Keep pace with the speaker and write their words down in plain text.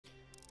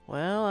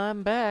Well,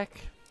 I'm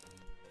back.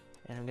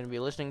 And I'm going to be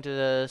listening to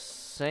the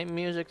same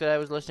music that I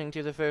was listening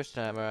to the first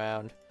time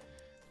around.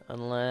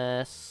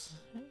 Unless...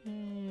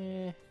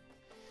 do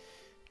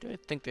I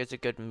think there's a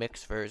good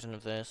mix version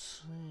of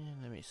this?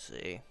 Let me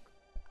see.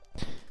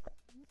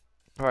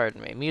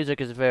 Pardon me. Music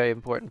is a very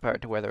important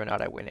part to whether or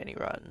not I win any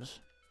runs.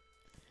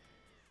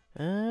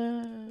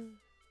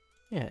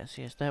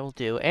 Yes, that will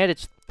do. And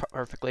it's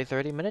perfectly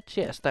 30 minutes.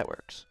 Yes, that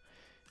works.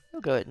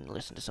 We'll go ahead and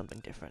listen to something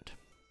different.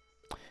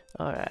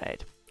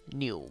 Alright.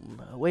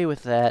 Neum. Away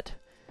with that.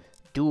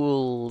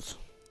 Duels.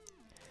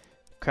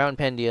 Crown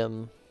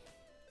Pendium.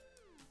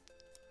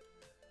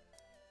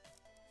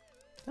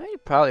 I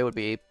probably would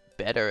be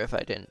better if I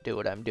didn't do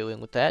what I'm doing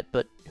with that,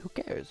 but who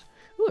cares?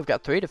 Ooh, I've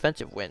got 3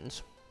 defensive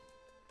wins.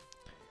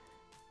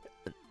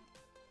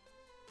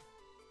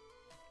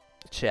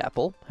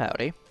 Chapel.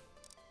 Howdy.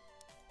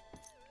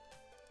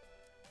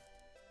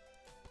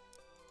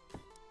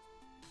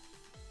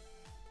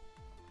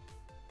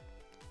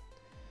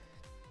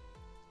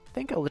 I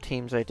think all the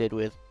teams I did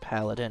with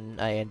Paladin,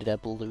 I ended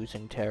up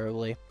losing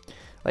terribly.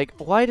 Like,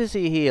 why does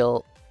he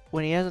heal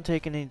when he hasn't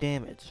taken any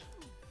damage?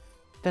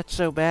 That's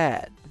so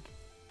bad.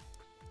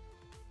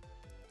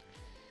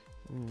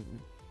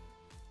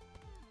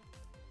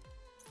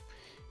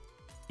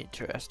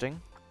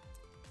 Interesting.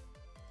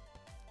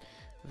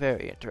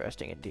 Very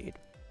interesting indeed.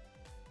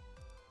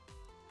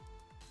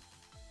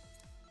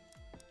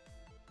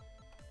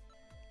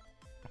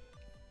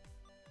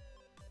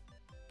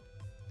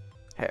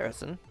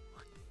 Harrison.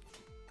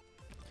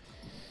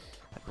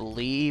 I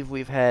believe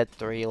we've had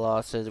 3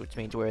 losses, which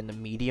means we're in the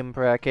medium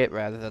bracket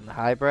rather than the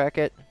high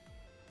bracket.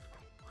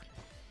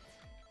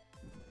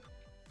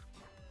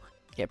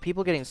 Yeah,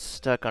 people getting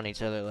stuck on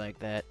each other like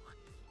that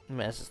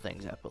messes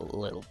things up a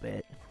little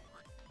bit.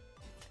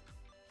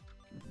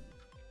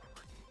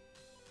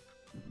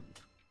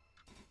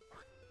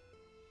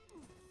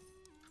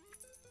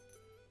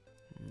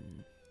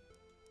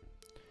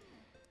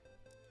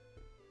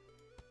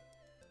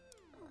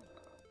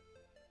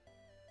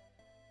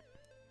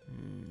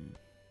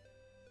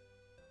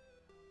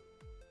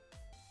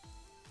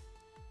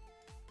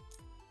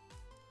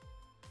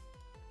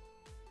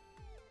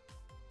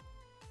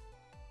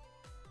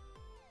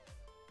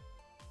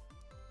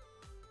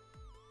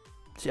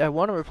 See, I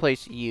want to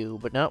replace you,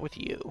 but not with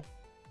you.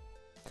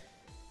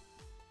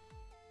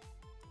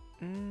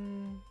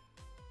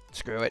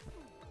 Screw it.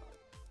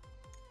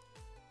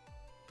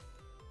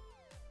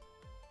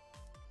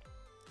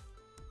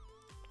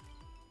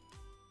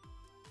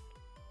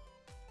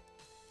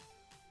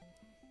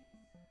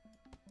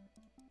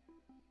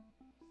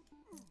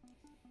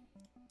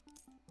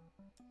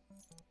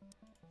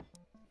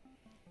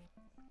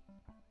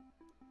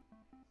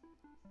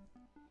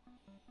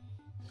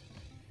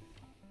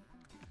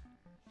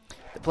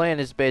 The plan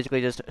is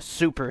basically just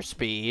super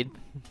speed.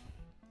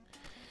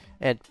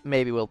 And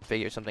maybe we'll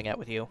figure something out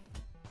with you.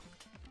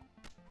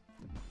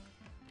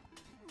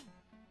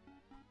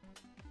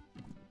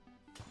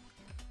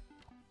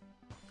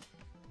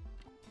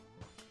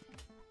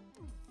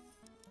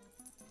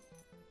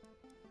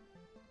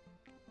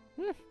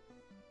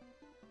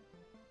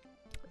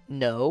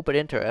 No, but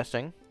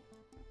interesting.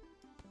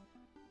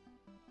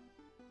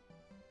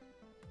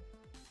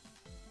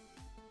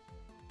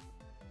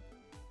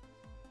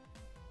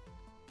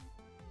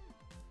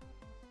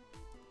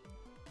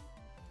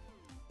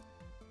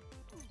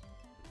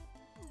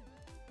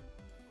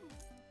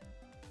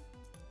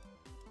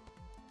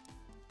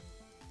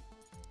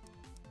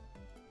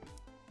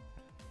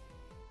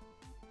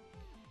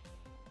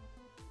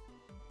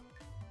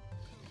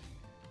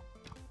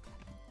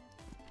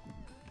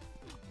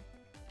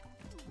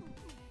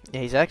 Yeah,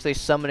 he's actually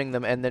summoning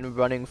them and then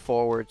running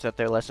forward so that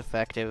they're less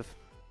effective.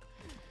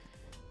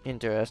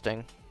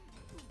 Interesting.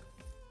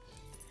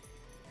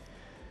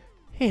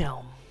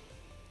 Yeah.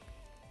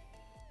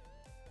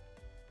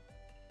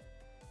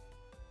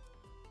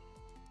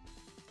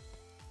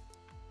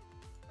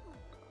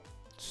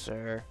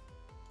 Sir.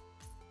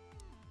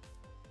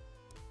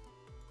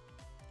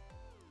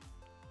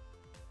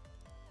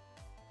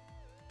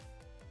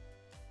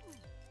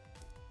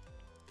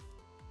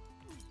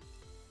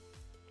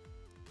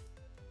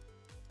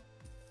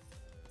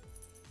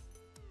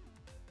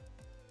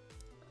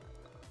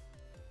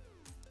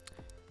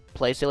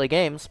 Play silly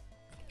games.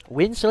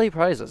 Win silly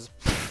prizes.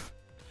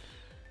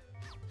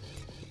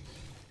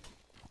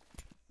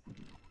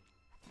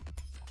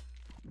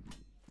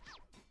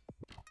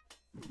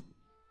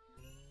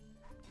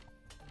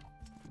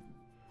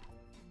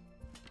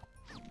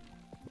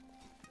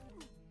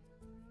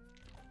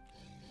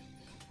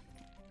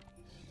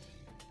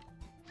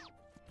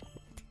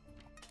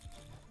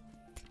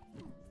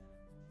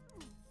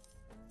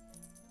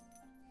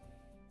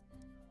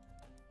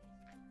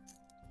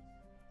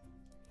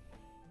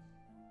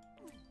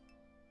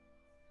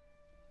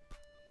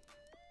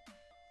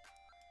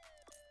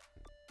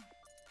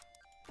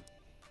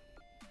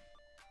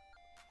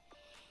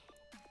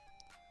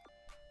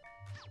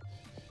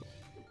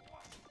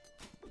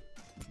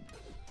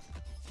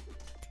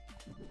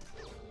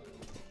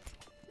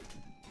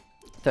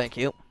 Thank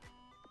you.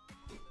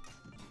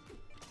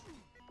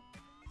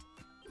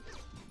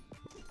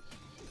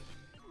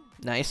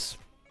 Nice.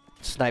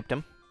 Sniped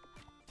him.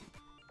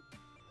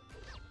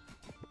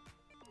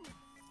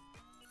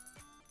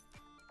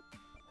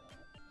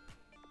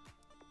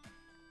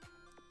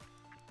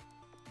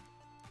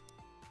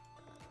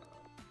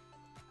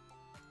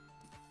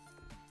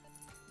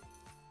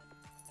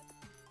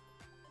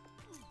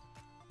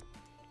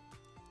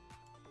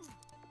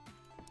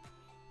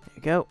 There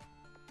you go.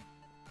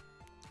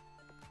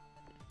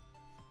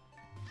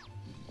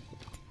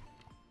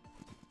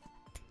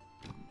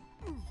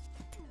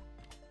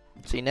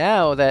 See,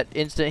 now that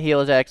instant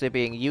heal is actually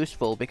being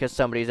useful because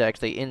somebody's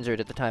actually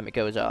injured at the time it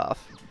goes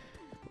off.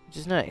 Which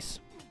is nice.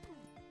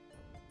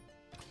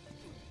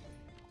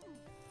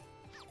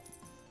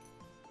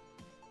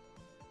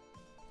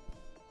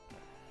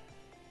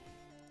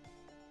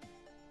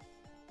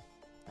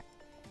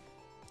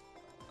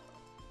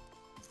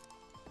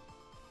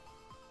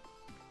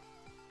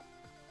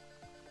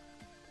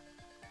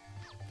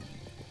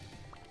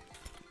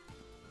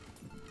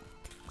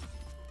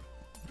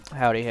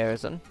 Howdy,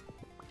 Harrison.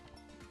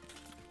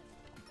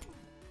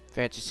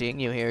 Fancy seeing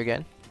you here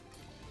again.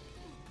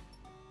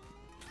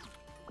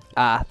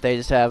 Ah, they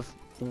just have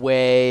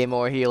way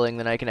more healing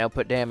than I can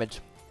output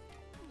damage.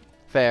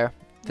 Fair.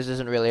 This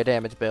isn't really a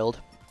damage build.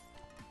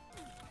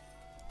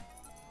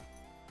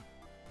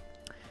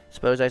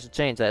 Suppose I should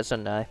change that,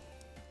 shouldn't I?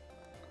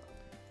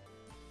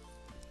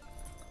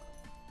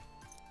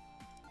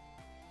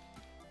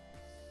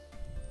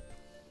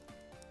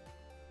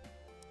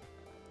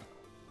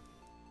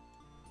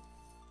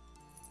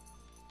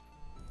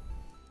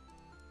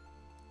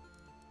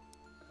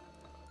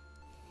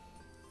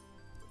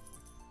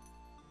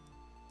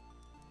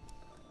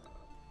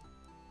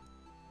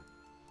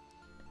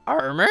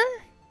 Armor?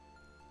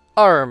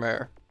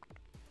 Armor.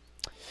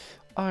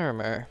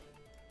 Armor.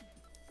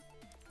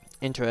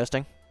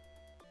 Interesting.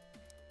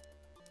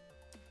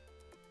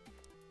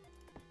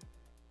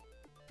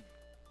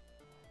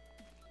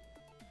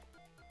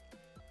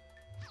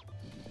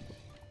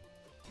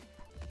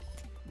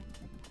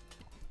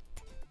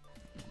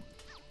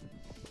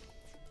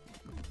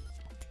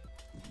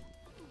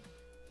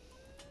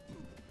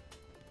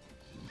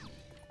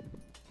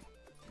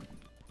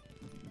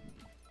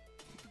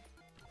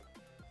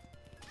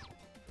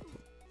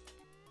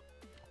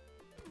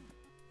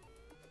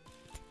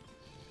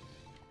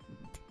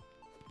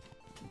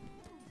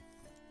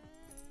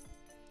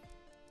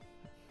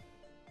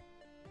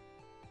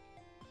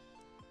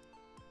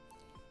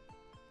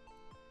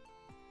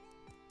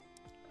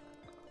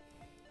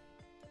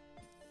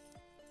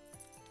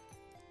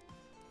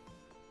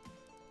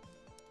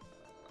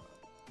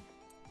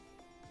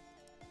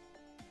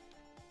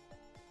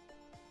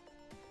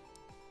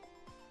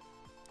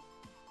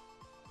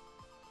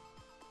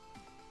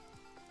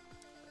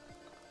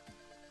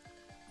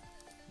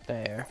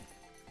 There.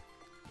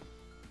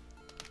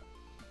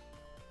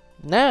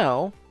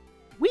 Now,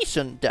 we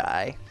shouldn't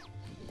die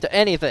to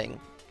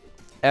anything.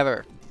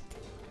 Ever.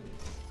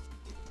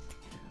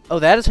 Oh,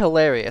 that is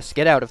hilarious.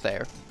 Get out of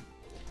there.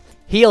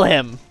 Heal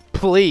him,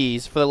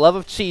 please, for the love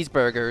of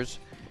cheeseburgers.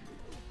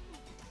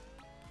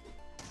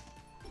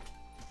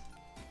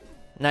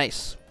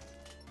 Nice.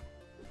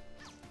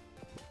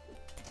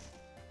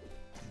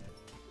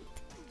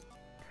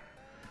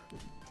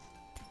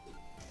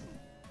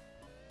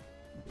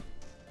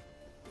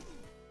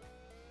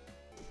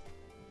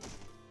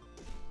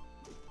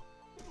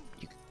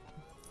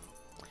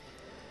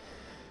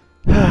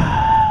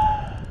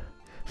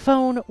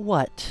 Phone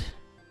what?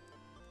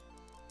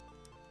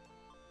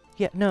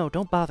 Yeah, no,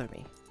 don't bother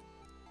me.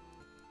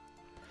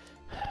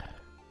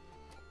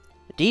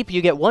 Deep,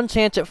 you get one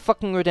chance at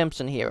fucking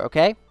redemption here,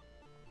 okay?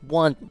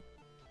 One.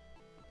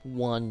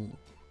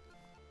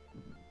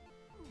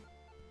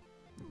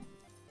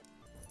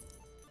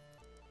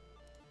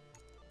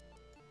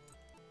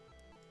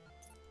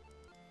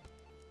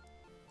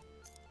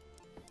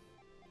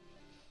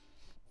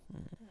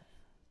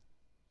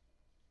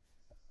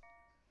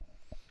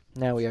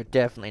 Now we are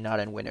definitely not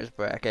in winner's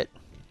bracket.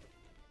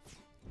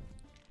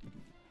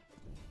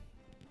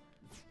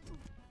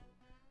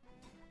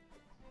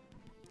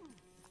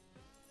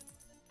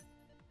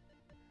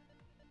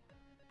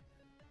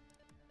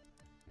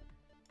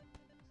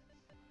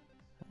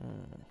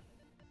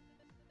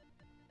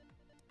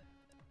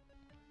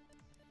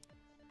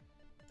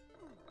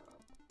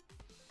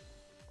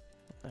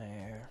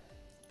 There.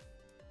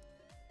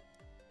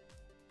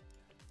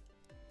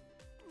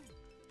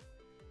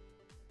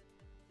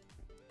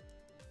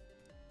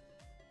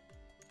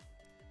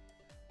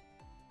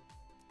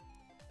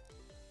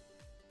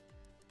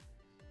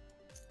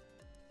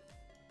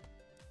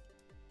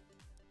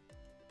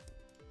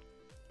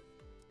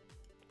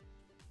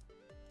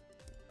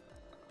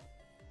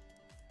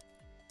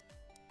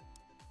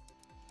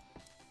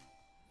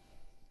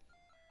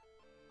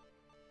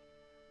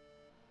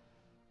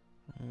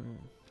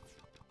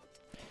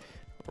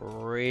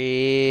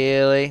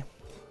 Really?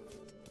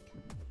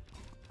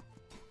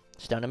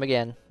 Stun him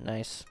again.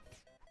 Nice.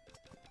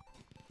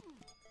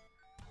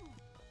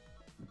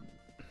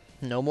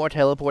 No more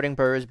teleporting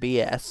birds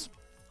BS.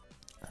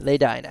 They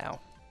die now.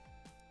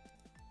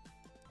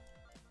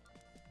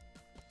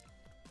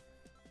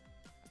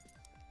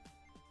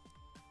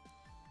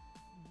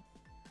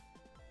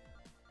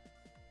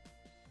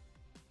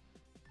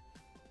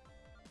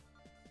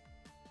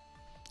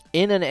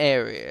 In an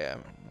area.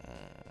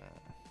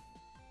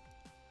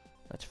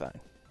 That's fine.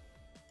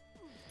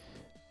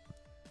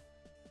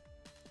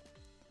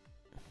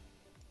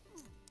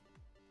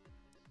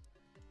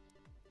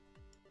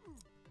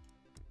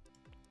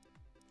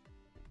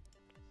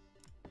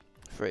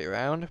 Free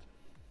round.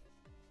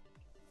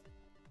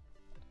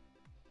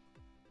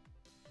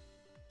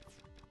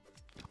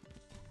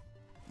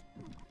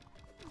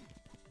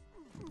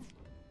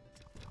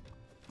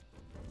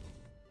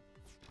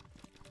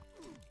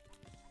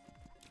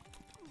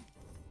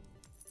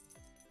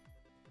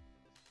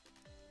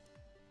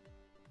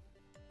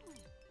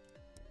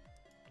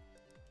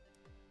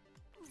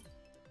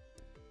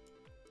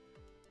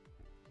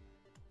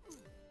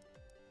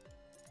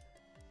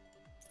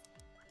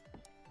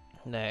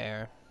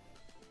 There.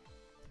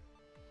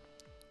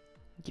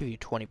 Give you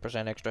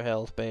 20% extra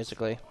health,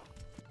 basically.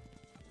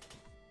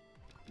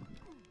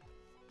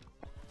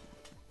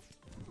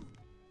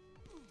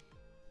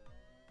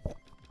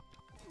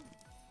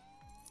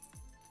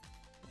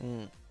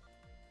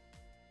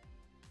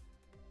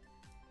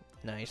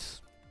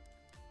 Nice.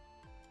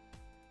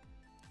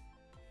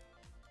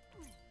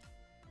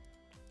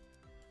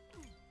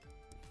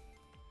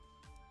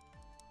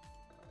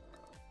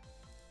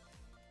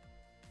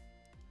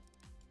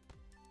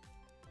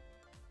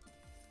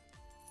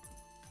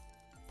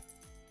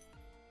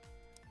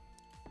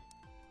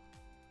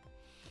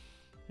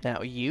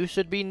 Now, you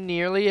should be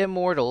nearly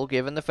immortal,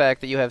 given the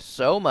fact that you have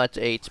so much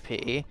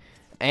HP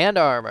and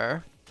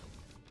armor.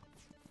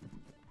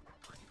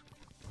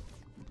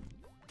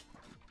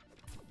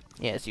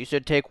 Yes, you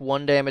should take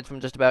 1 damage from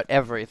just about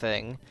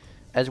everything,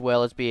 as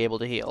well as be able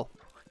to heal.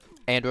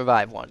 And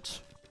revive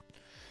once.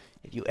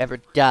 If you ever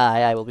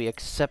die, I will be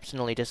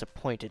exceptionally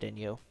disappointed in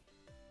you.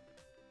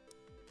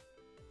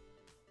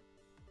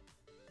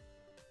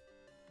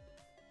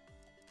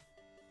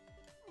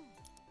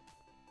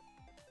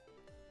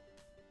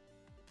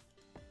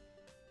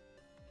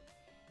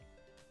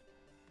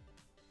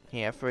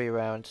 Yeah, free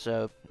round,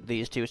 so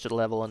these two should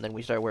level and then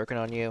we start working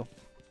on you.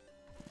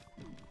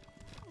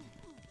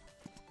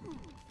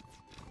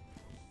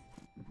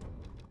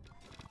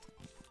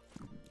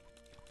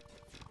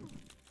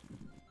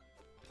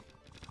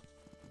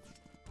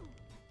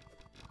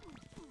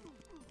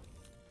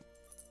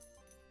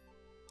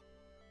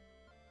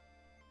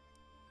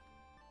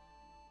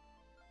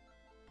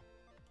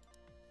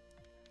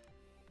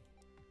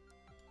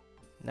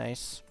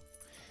 Nice.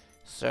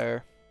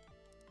 Sir.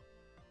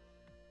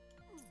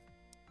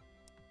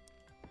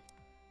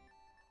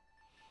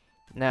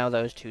 Now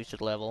those two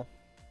should level.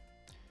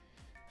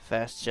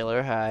 Fast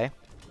chiller high.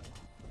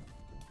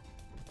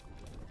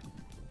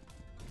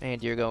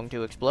 And you're going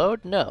to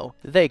explode? No,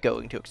 they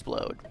going to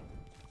explode.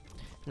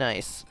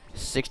 Nice.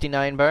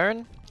 69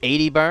 burn,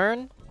 80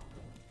 burn,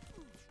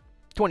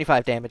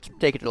 25 damage.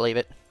 Take it or leave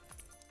it.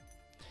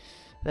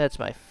 That's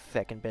my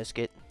feckin'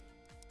 biscuit.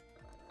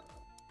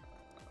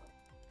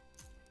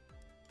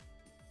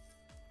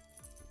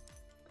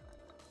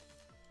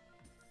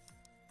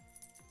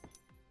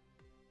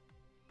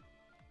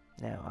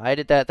 Now, I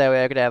did that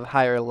way I could have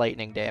higher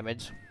lightning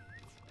damage.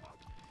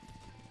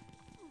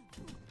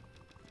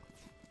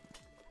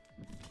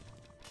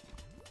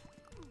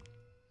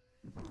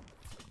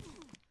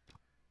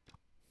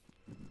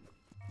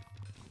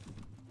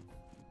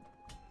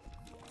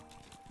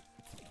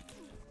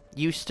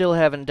 You still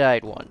haven't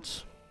died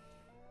once.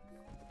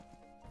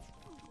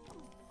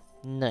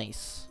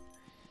 Nice.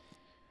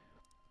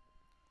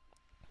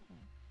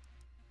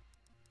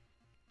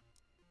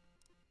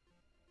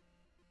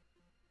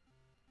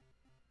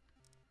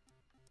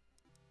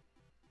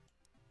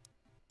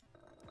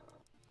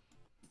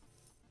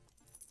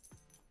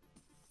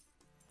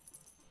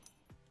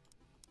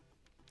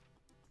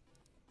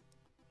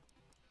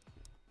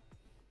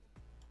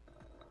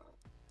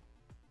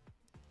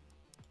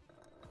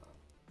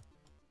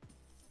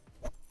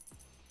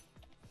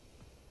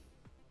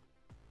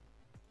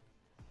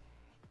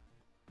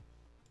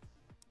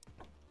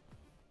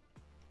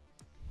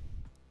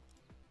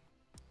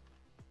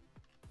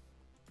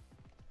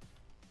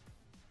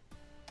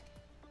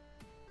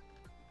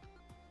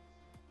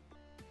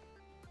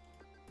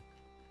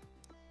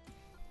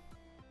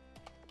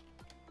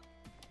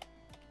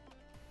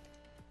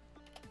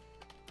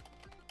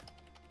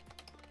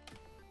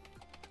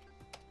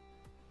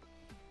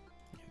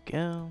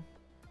 Go.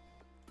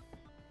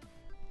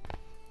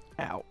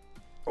 Ow.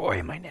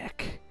 Oi, my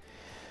neck.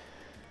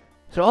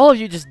 So all of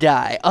you just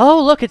die.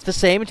 Oh, look, it's the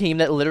same team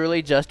that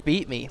literally just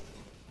beat me.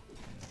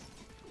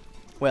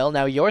 Well,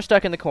 now you're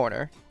stuck in the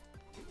corner.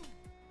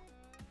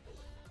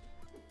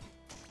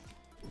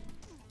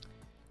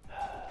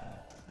 Are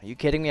you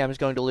kidding me? I'm just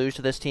going to lose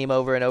to this team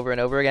over and over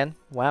and over again?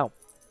 Wow.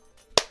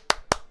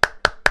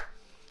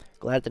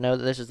 Glad to know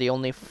that this is the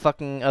only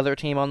fucking other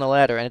team on the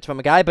ladder, and it's from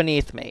a guy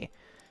beneath me.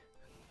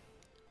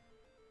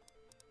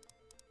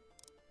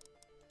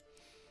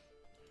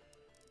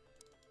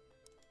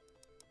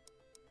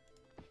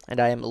 And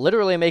I am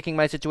literally making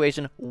my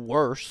situation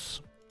worse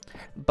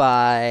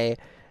by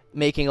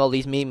making all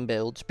these meme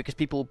builds, because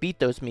people will beat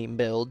those meme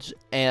builds,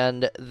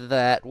 and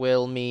that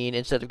will mean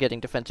instead of getting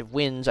defensive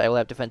wins, I will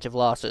have defensive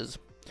losses,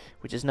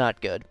 which is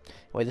not good.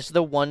 Anyway, this is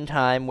the one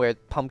time where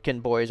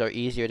Pumpkin Boys are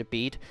easier to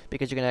beat,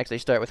 because you can actually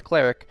start with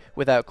Cleric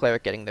without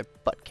Cleric getting their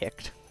butt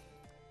kicked.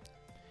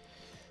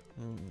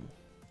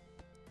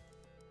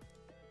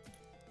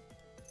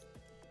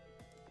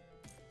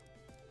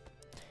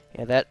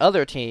 Yeah, that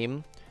other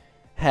team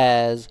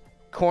has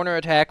corner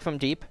attack from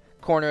Deep,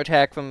 corner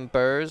attack from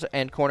Burrs,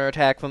 and corner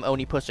attack from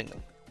Oni pushing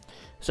them.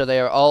 So they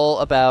are all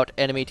about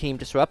enemy team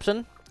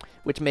disruption,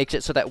 which makes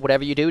it so that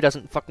whatever you do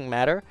doesn't fucking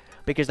matter,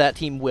 because that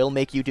team will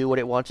make you do what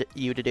it wants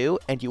you to do,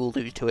 and you will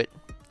lose to it,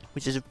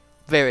 which is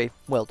very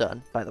well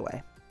done, by the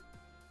way.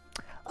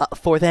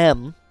 For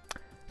them,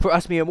 for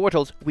us mere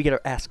mortals, we get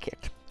our ass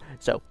kicked.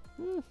 So,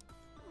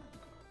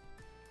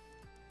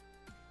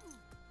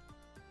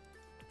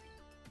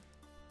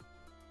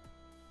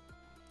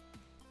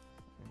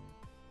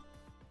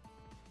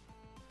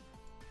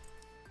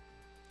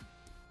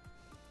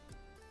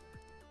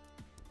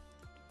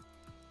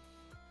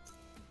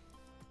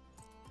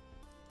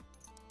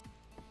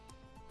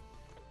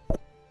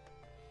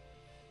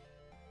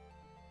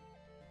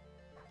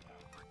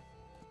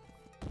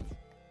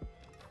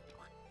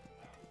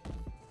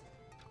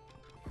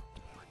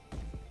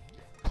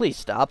 please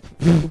stop.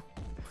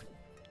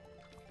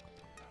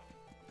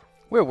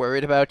 We're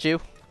worried about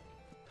you.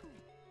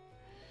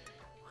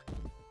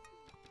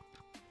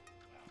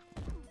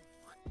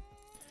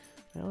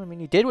 Well, I mean,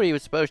 he did what he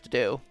was supposed to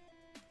do.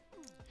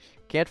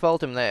 Can't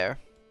fault him there.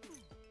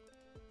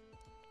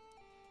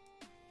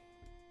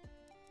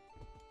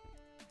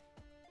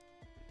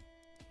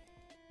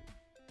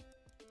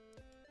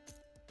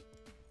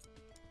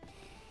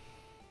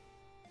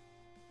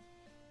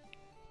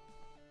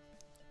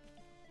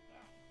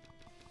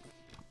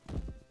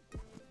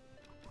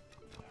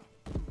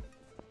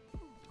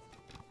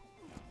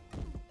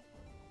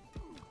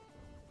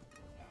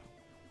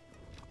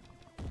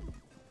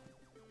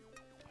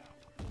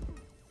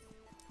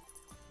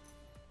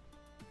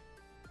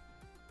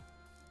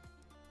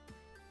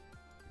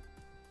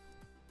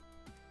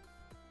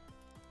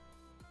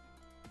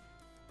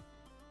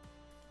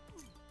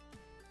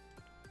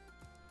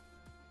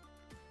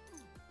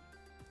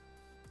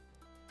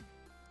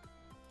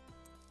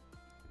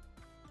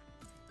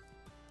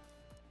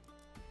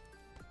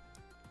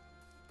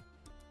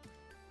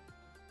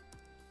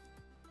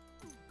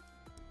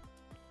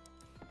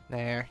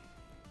 There.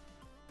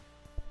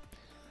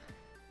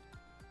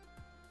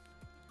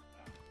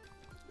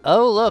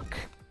 Oh, look!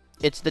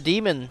 It's the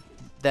demon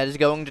that is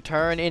going to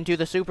turn into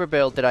the super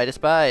build that I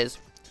despise.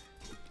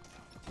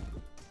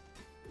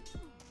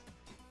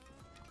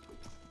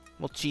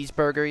 Well,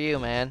 cheeseburger you,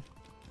 man.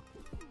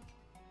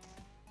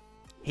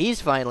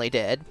 He's finally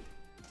dead.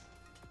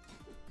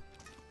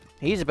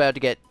 He's about to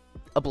get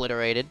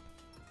obliterated.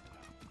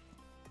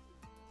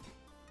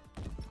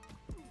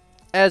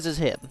 As is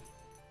him.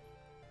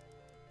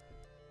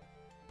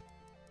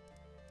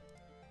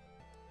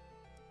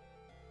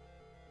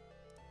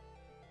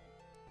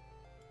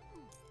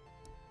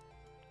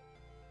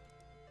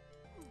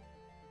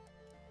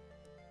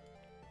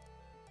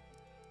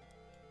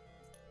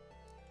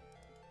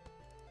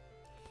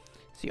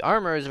 See,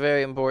 armor is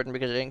very important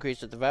because it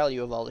increases the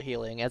value of all the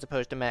healing, as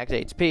opposed to max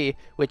HP,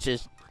 which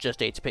is just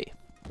HP.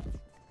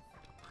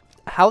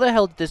 How the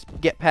hell did this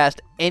get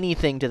past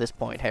anything to this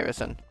point,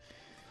 Harrison?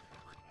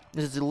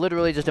 This is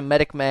literally just a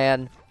medic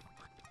man,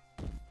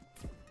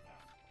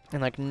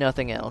 and like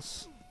nothing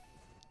else.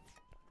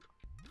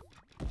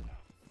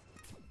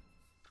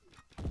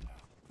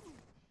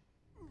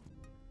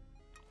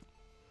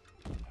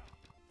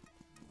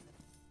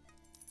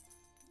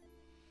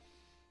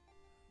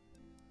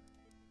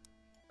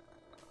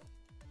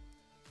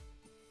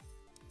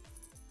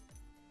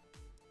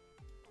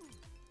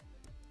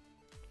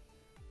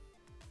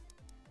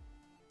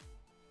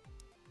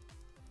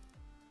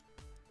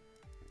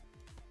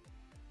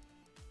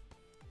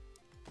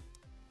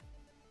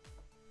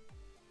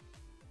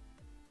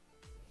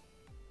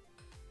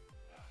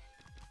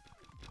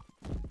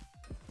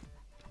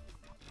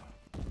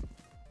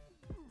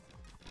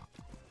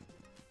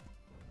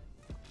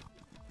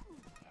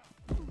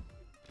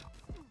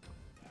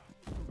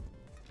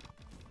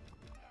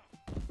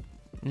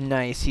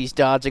 Nice, he's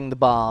dodging the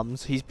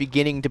bombs. He's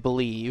beginning to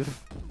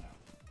believe.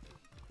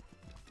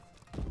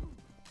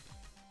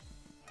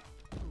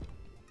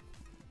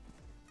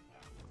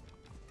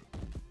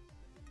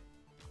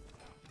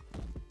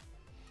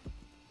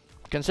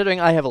 Considering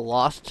I have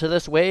lost to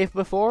this wave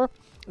before,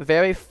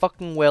 very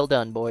fucking well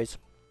done, boys.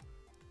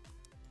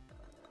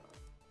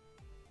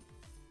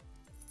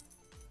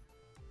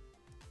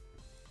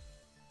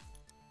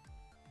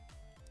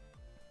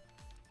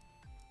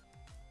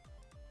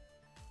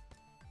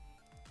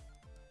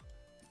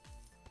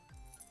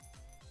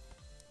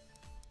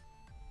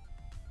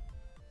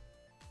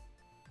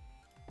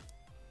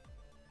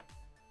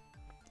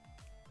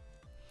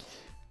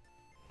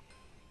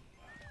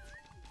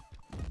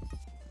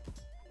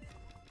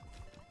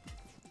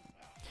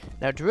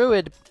 Now,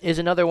 Druid is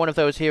another one of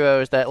those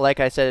heroes that, like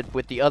I said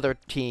with the other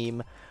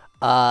team,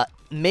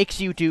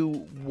 makes you do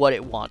what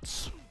it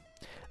wants.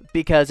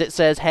 Because it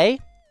says, hey,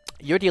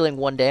 you're dealing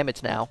 1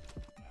 damage now.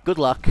 Good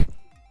luck.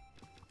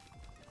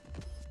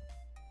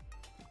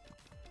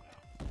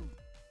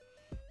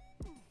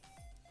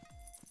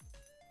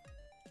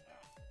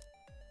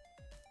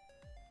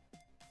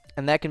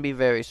 And that can be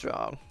very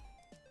strong.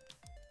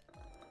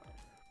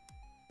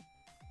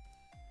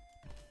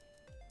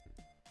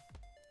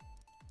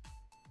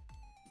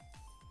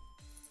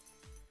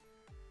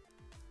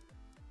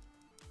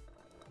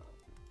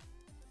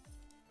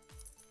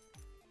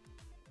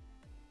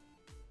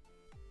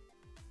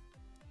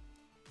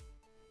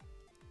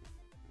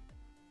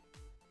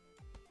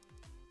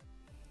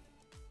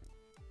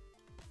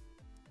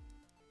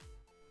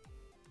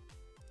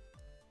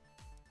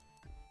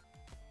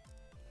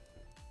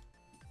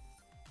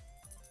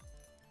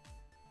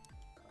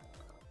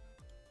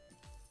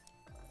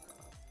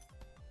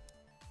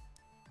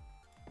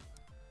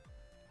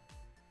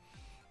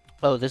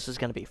 Oh, this is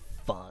gonna be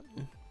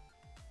fun.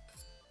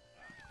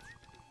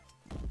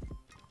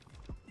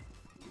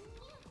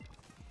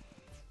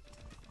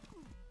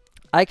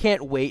 I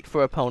can't wait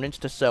for opponents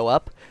to sew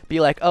up, be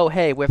like, oh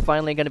hey, we're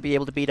finally gonna be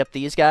able to beat up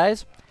these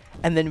guys,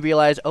 and then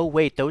realize, oh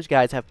wait, those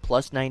guys have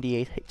plus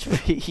 98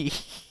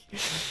 HP.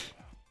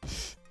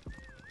 It's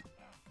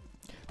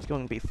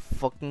going to be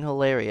fucking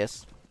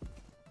hilarious.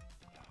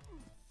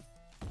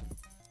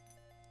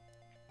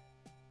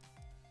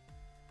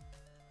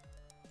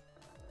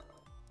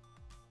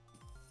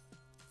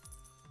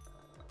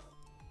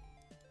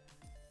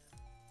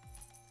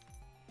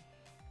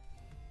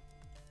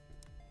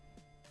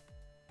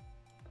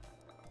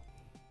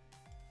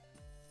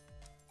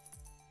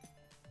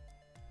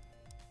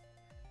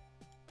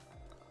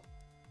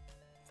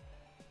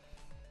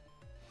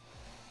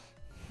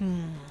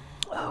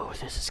 Oh,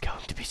 this is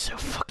going to be so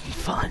fucking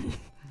fun.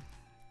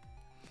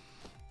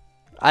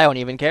 I don't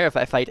even care if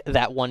I fight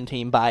that one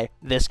team by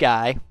this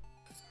guy.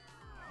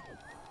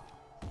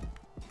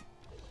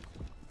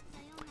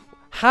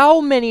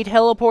 How many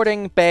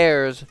teleporting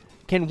bears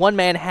can one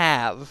man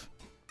have?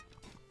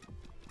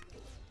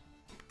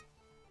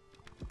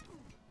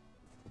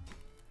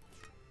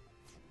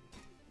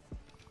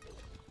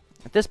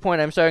 At this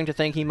point, I'm starting to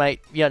think he might,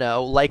 you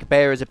know, like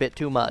bears a bit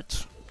too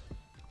much.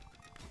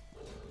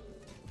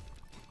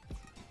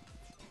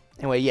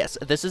 Anyway, yes,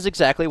 this is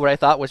exactly what I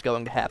thought was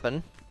going to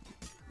happen.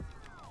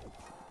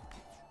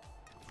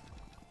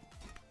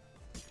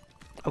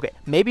 Okay,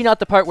 maybe not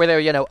the part where they're,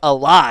 you know,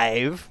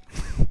 alive.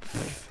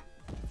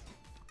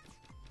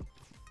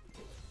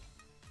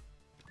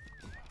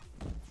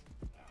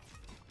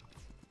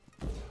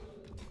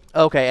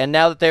 Okay, and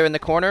now that they're in the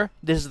corner,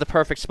 this is the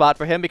perfect spot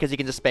for him because he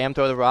can just spam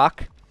throw the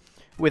rock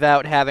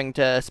without having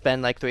to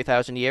spend like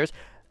 3,000 years.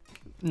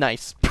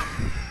 Nice.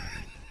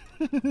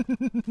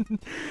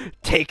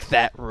 Take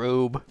that,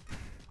 Rube.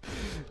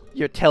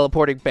 Your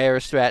teleporting bear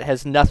strat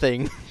has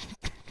nothing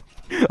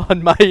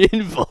on my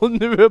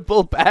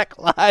invulnerable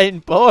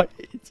backline,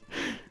 boys.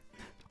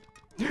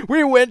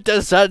 We went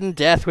to sudden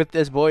death with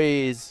this,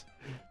 boys.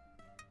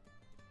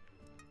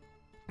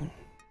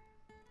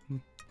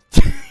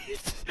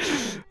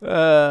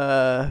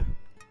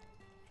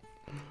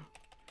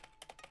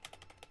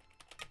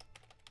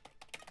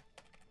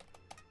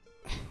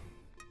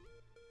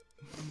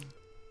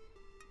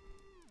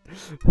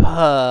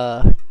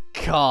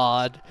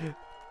 God.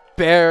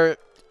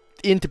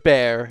 Int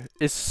Bear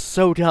is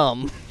so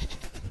dumb.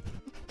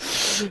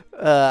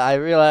 I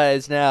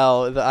realize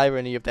now the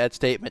irony of that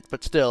statement,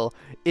 but still,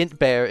 Int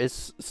Bear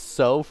is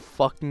so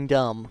fucking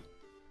dumb.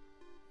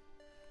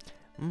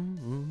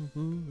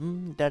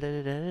 Da da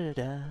da da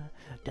da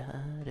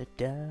da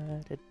da da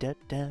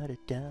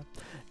da da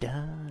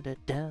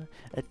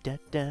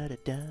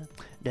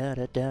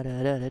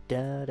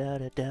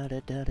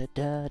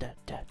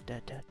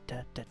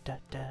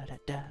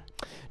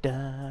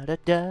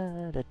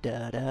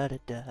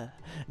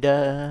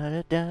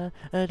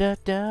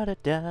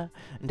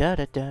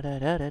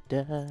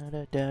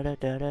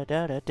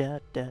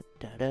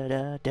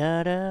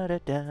da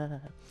da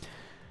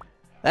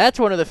That's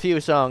one of the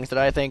few songs that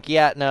I think,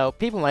 yeah, no,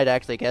 people might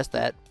actually guess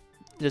that,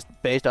 just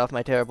based off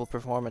my terrible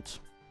performance.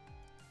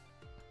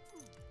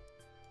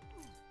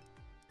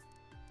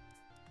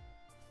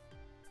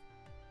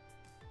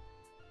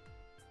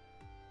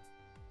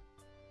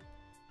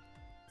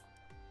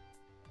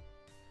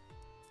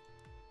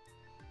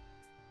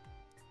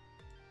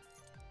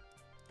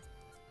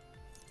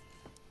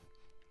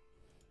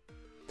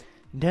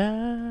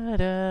 Da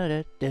da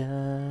da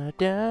da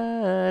da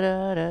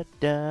da da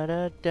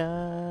da da da da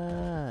da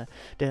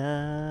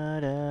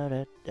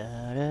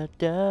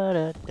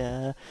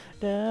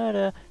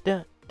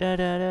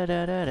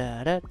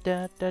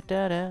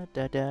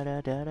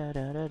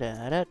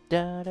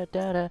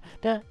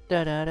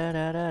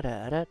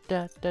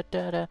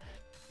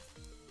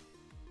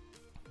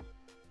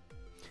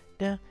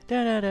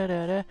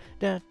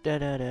da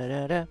da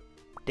da da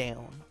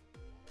down.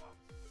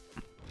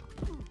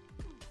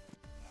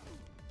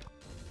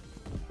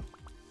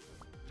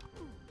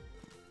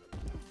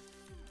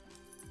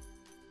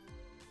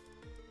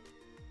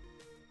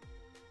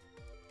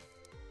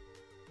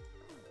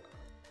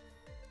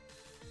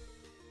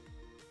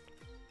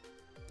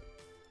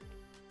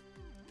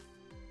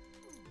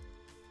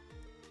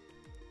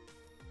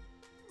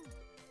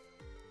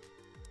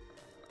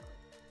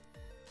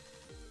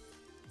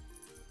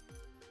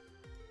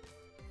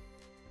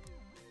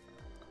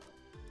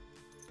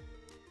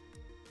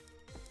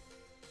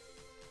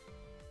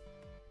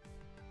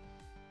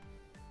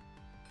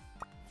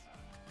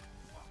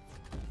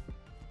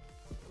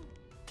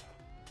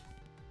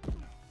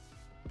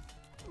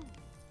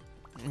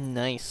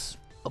 Nice.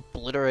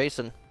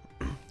 Obliteration.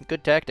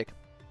 Good tactic.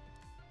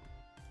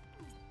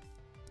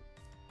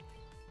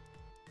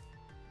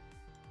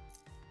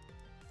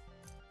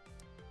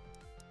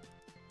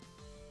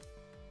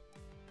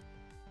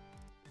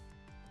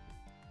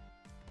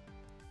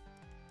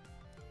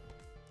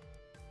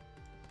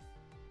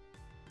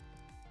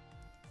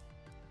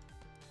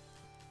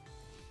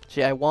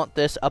 See, I want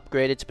this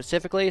upgraded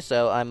specifically,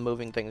 so I'm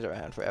moving things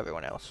around for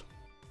everyone else.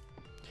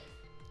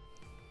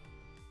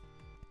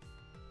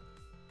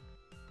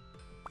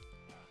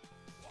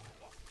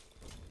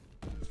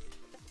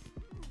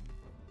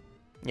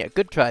 Yeah,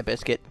 good try,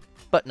 Biscuit,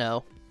 but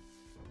no.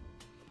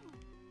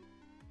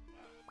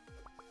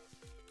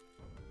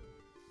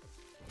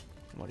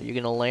 What, are you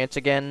gonna lance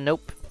again?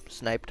 Nope.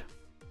 Sniped.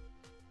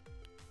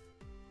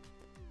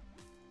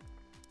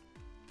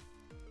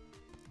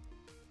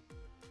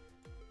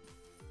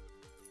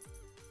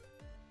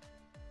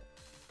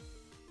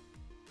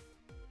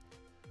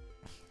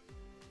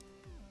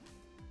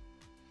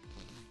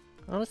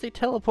 Honestly,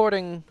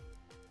 teleporting...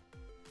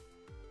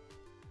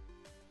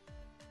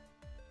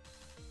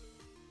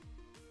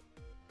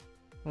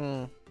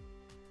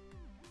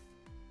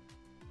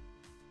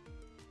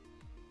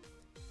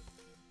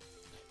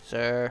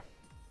 Sir.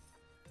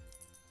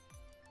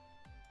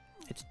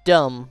 It's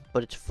dumb,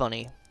 but it's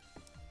funny.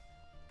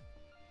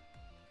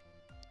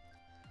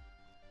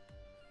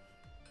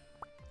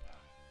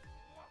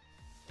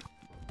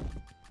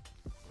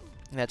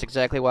 And that's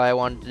exactly why I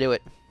wanted to do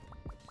it.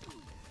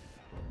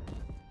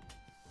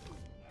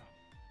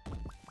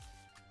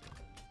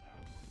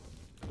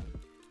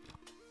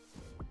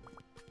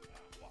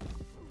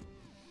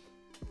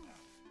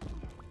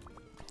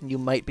 You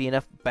might be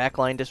enough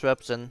backline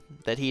disruption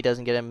that he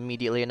doesn't get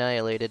immediately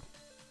annihilated.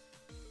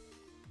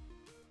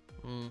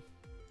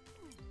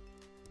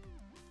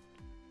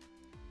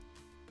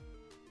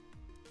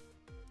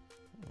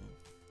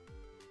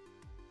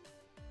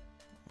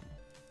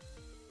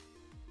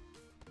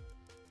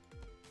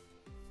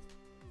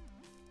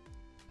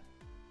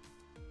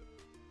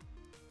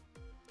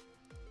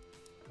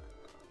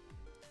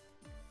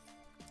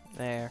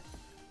 There.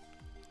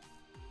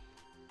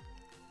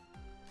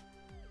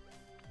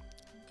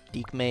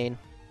 Deke main.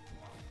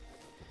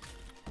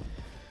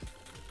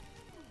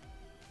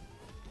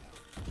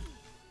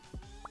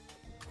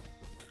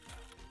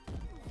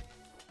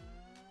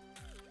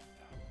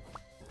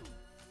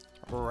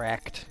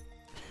 Wrecked.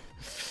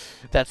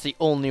 That's the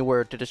only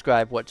word to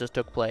describe what just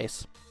took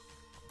place.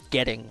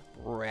 Getting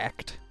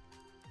wrecked.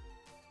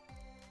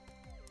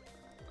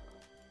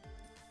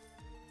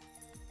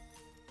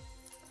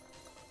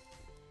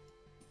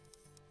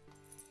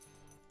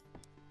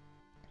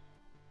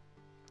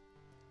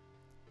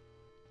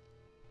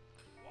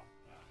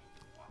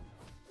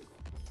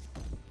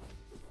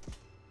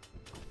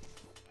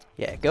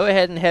 Yeah, go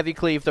ahead and heavy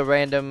cleave the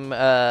random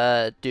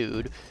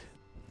dude.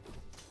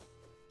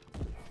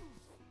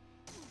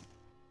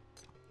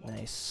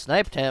 Nice.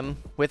 Sniped him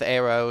with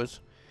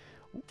arrows.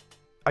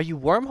 Are you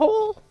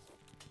wormhole?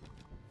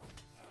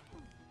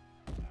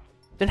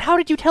 Then how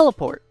did you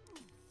teleport?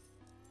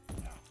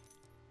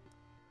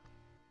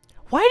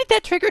 Why did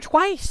that trigger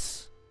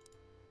twice?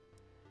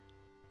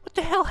 What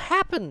the hell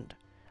happened?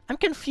 I'm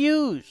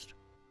confused.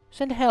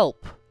 Send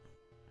help.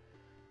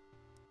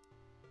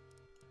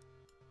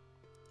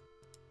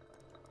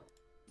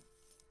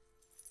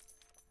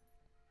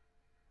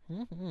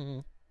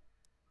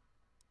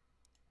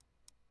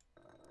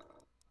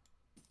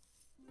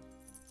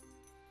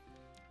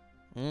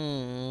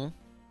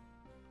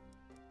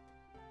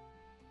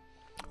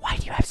 Why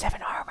do you have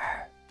 7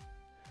 armor?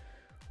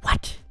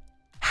 What?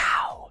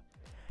 How?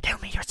 Tell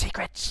me your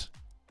secrets.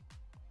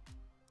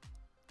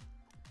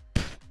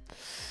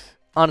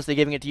 Honestly,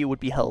 giving it to you would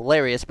be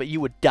hilarious, but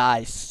you would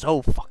die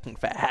so fucking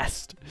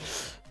fast.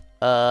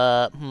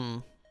 No?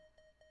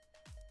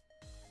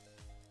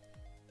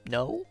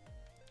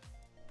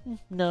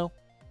 No.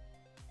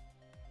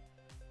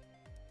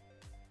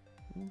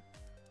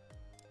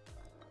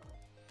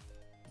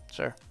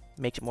 Sure.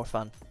 Makes it more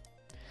fun.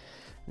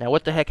 Now,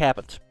 what the heck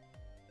happened?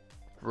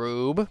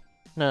 Rube?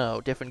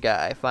 No, different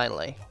guy,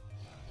 finally.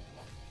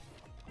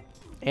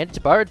 And it's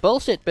Bard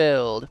bullshit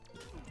build.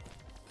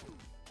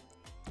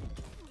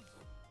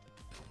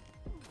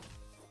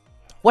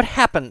 What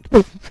happened?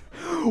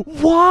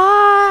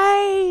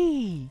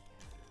 Why?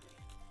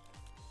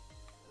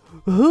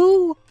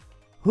 Who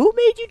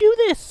made you do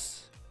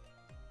this?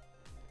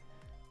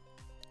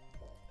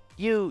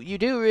 You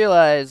do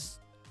realize...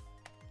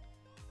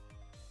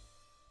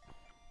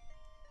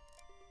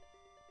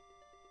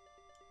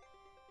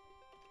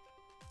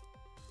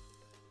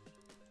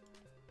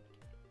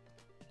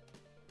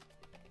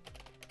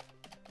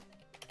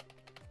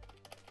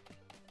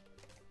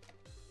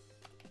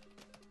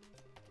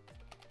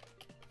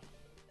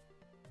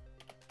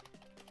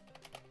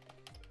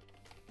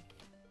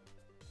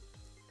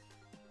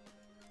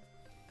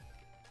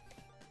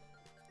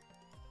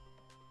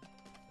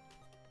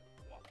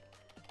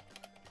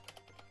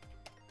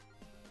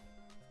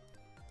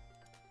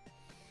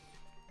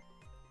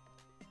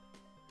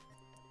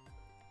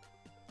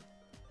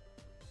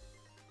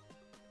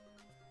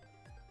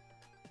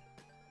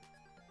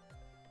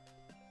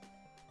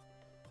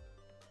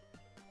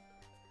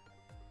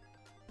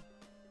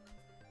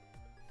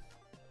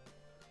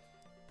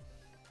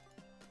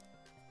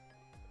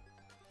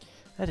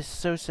 That is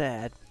so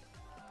sad.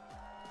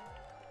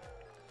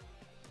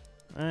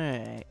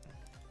 Alright.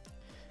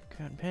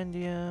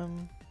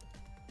 Compendium.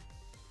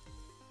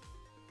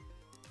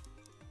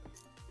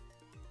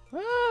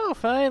 Oh,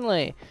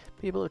 finally!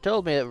 People have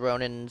told me that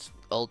Ronin's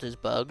ult is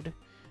bugged.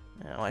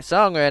 Now, my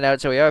song ran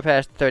out, so we are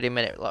past the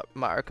 30-minute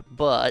mark,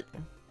 but...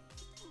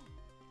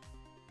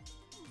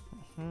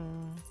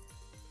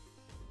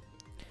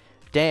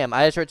 Damn,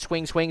 I just heard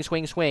swing, swing,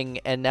 swing, swing,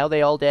 and now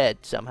they all dead,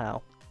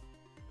 somehow.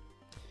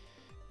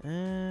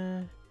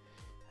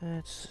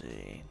 Let's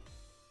see.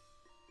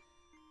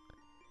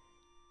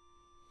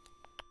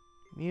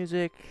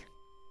 Music.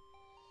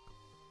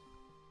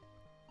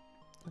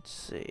 Let's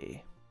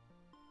see.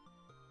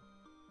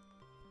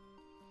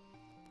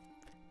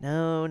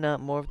 No, not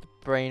more of the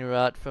brain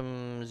rot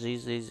from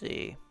ZZZ.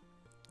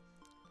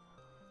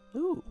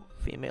 Ooh,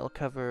 female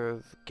cover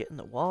of Get in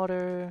the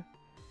Water.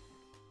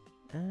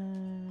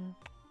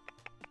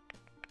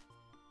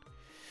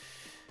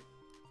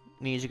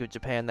 Music of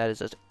Japan, that is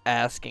just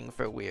asking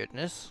for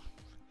weirdness.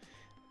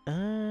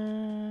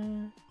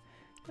 I'd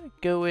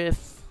go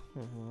with...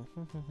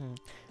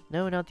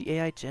 No, not the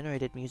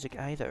AI-generated music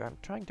either. I'm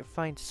trying to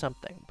find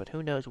something, but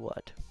who knows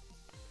what.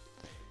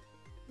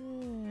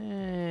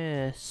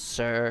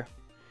 Sir.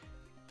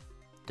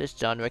 This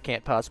genre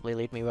can't possibly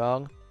lead me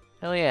wrong.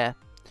 Hell yeah.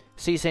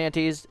 Sea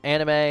Shanties,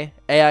 anime,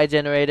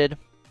 AI-generated,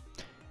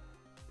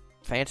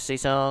 fantasy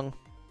song,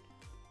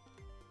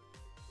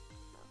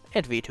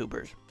 and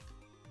VTubers.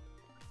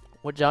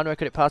 What genre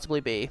could it possibly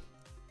be?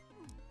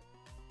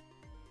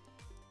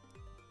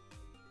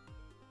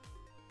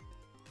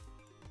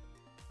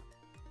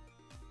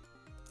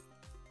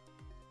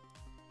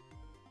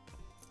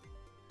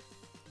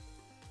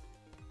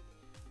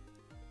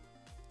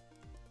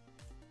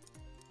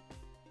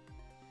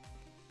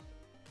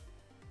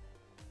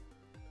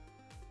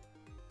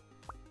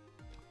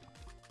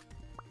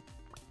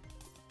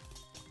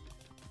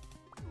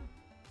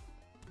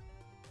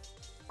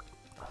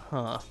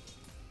 Huh.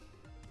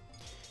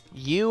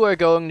 You are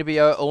going to be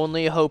our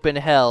only hope in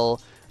hell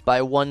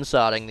by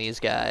one-shotting these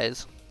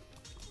guys.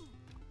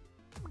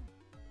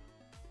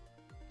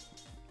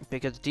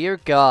 Because, dear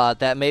God,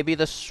 that may be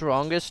the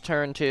strongest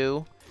turn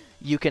 2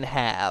 you can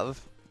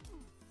have.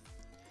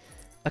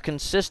 A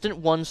consistent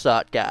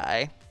one-shot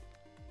guy.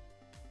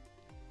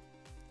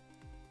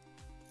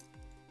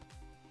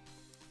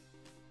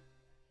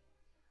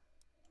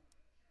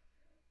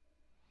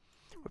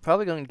 We're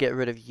probably going to get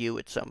rid of you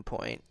at some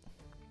point.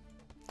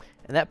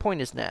 And that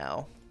point is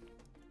now.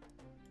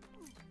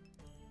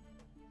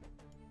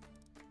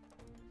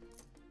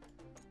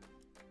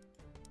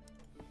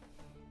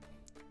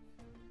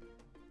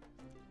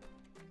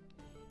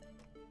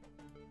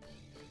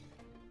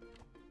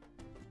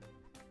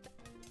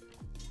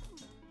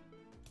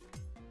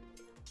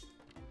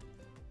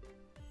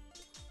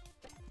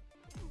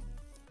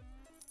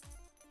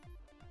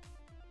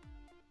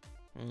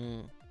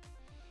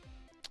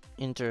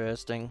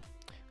 Interesting.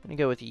 I'm gonna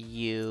go with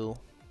you.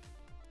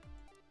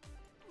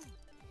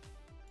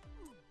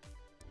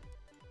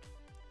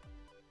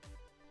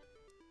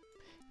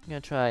 I'm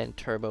gonna try and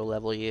turbo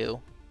level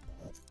you.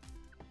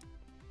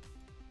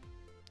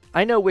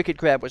 I know Wicked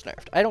Crab was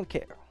nerfed. I don't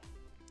care.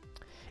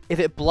 If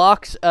it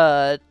blocks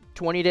a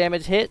 20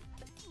 damage hit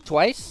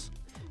twice,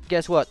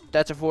 guess what?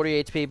 That's a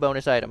 40 HP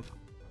bonus item.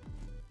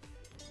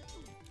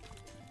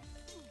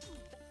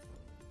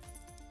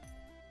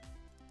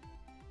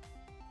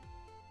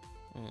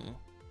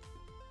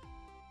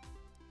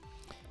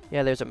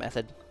 Yeah, there's a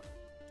method.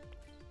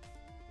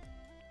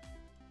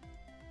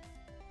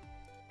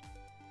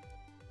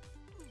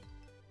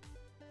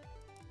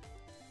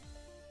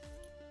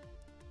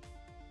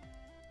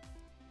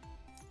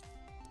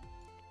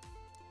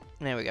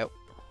 There we go.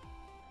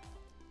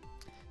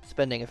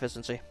 Spending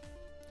efficiency.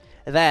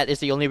 That is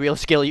the only real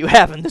skill you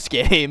have in this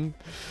game.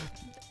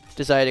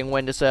 Deciding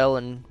when to sell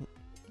and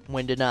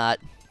when to not.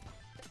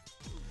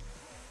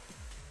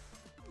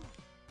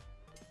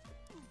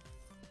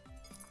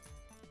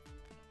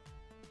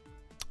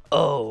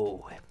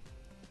 Oh.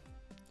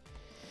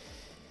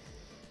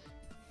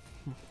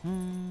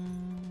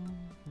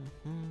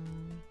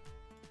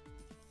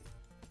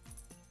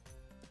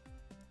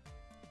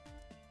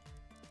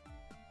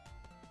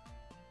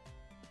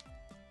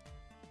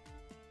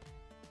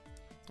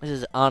 This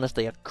is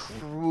honestly a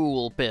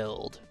cruel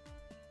build.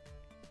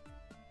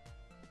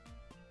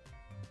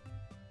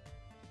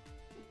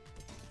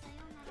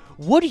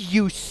 Would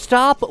you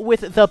stop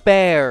with the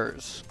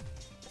bears?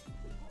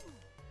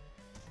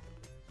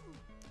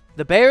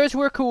 The bears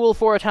were cool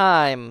for a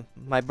time,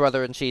 my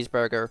brother and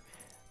cheeseburger,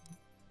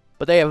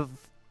 but they have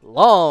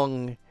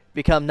long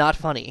become not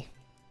funny.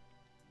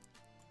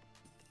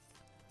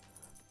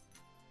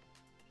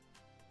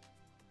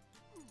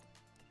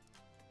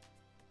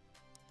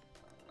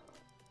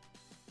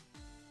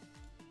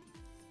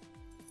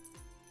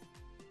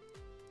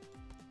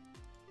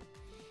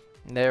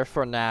 There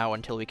for now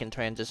until we can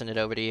transition it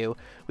over to you.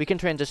 We can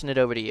transition it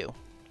over to you.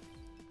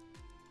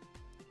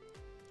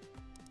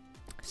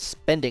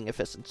 Spending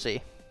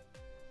efficiency.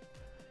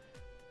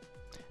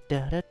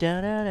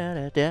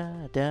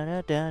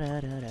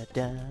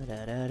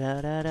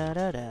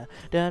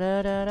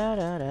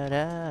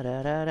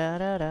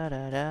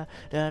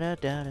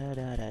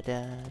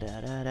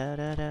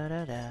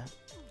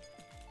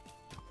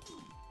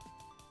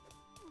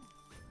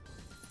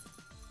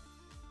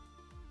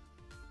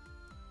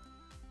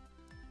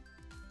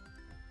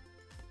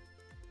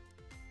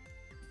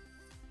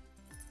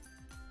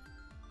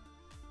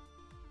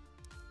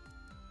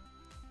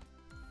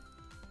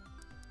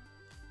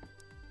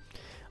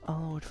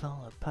 All would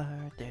fall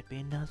apart, there'd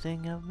be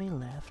nothing of me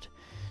left.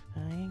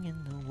 Crying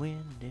in the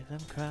wind, if I'm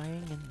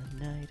crying in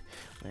the night,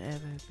 will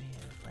ever be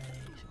a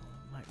place, or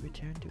might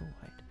return to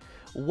white.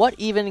 What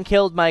even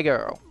killed my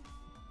girl?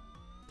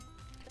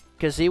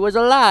 Because she was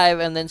alive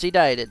and then she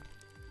died.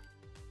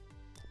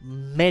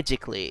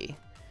 Magically.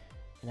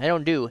 And I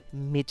don't do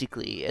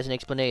magically as an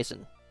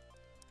explanation.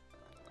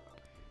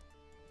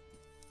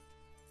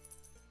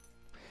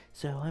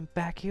 So I'm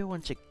back here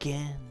once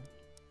again.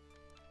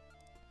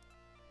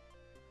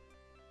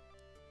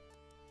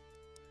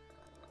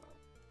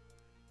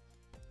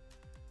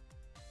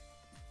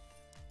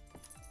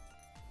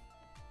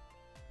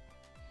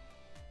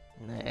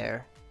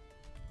 There.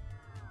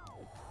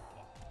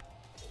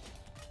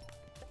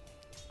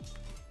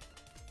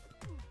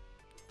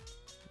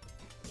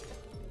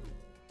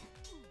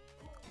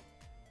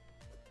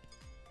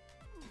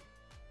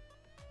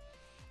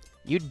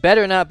 You'd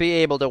better not be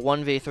able to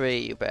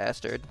 1v3, you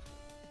bastard.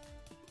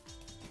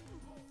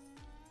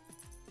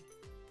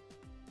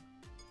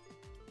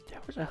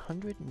 That was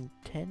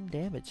 110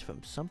 damage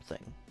from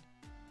something.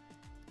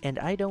 And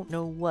I don't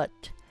know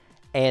what.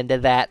 And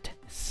that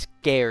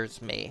scares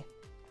me.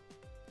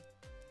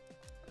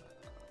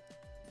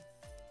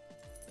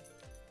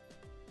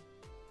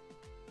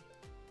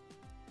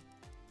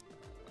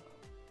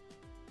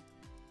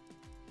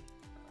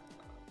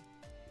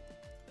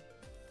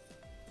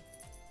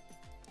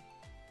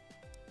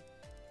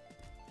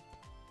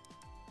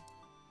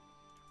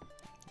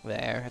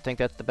 There, I think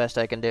that's the best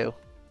I can do.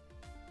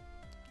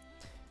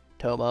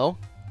 Tomo.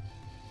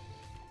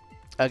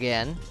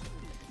 Again.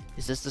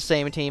 Is this the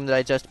same team that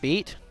I just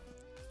beat?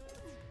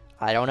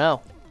 I don't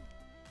know.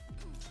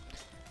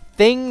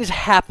 Things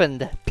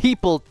happened.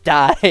 People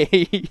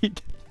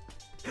died.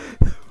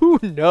 Who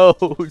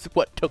knows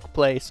what took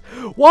place?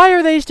 Why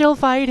are they still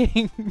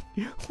fighting?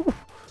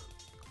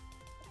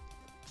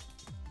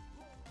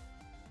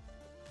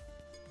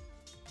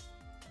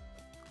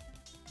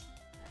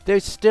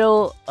 There's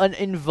still an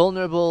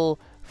invulnerable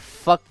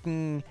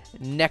fucking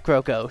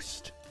Necro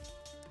Ghost.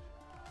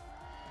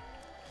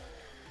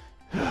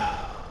 Who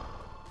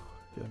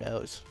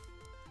knows?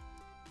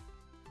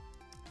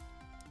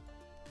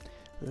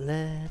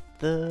 Let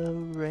the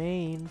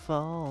rain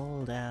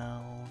fall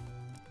down.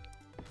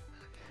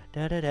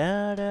 Da da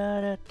da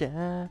da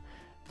da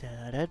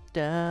da da da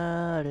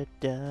da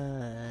da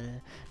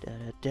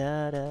da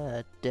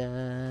da da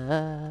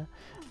da.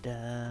 Da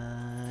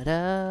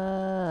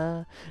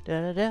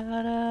da da da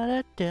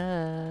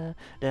da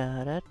da da da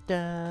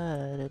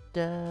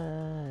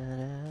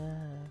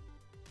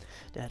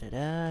da da da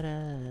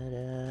da da.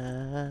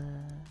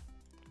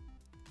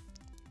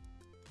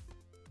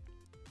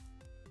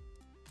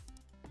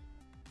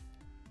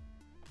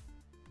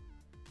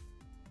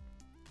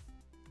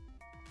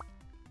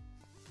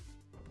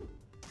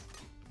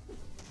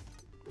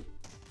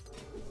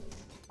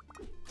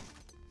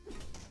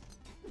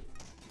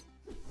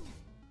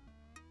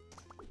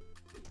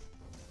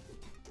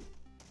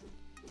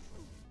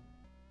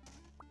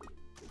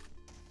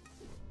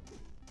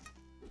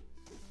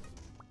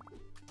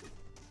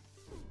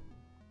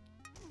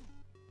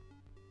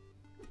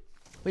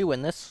 We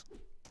win this.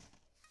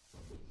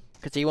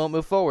 Because he won't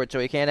move forward, so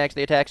he can't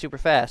actually attack super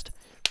fast.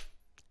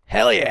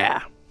 Hell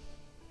yeah!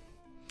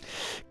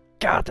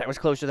 God, that was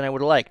closer than I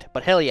would have liked.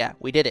 But hell yeah,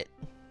 we did it.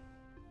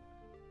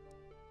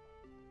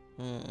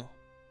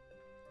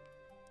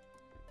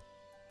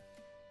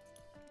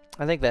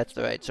 I think that's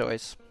the right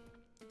choice.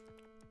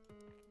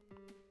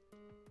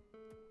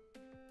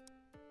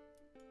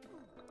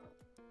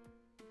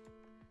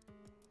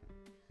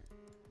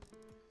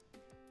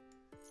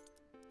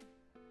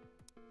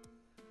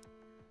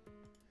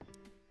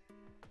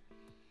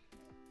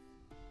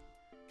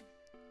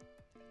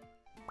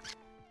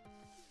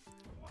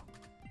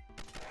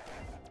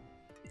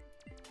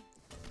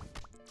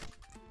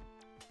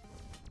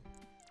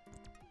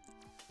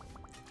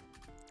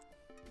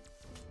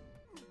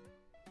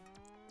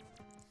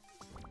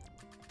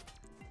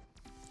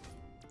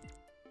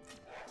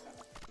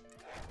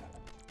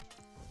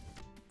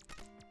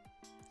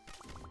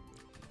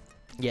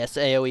 Yes,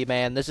 AoE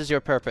man, this is your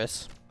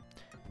purpose.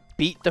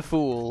 Beat the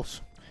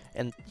fools.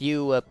 And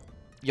you,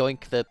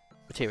 yoink the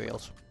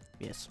materials.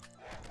 Yes.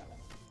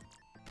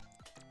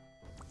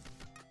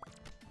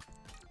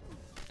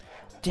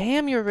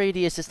 Damn, your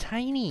radius is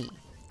tiny!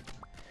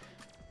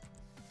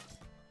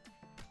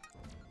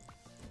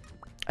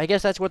 I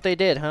guess that's what they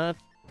did, huh?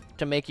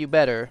 To make you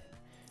better.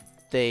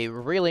 They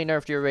really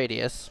nerfed your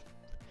radius.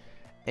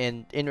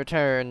 And in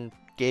return,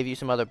 gave you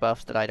some other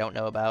buffs that I don't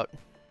know about.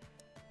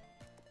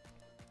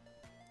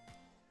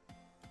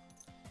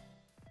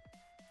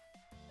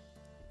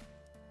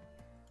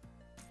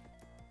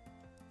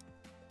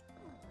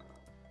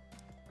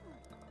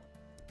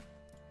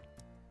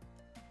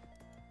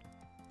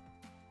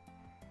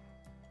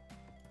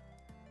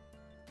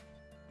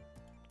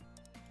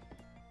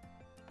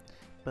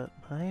 but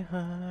my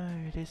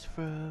heart is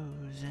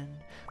frozen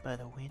by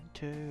the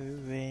winter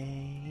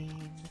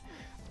rain.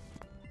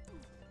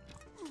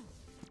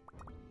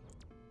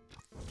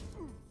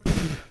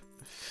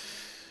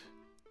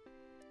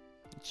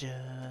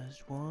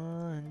 Just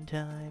one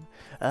time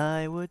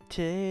I would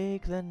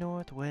take the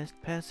Northwest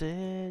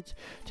Passage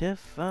to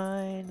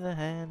find the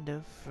hand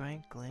of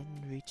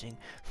Franklin reaching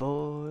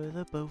for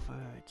the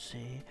Beaufort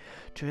Sea,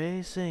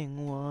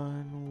 tracing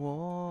one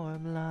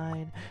warm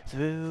line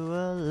through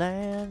a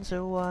land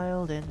so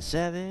wild and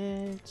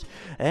savage,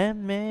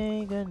 and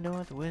make a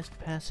Northwest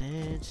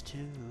Passage to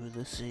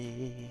the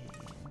sea.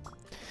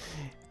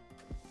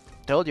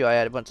 Told you I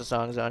had a bunch of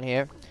songs on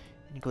here,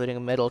 including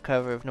a metal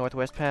cover of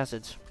Northwest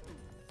Passage.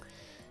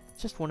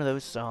 Just one of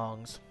those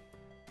songs.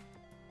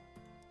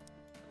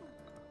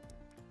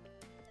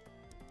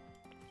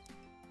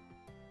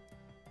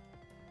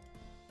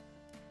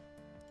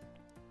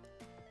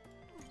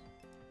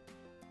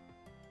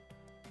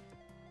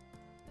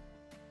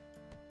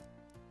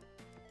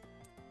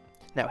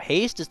 Now,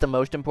 haste is the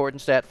most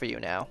important stat for you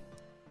now.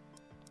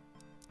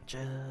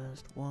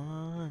 Just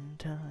one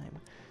time.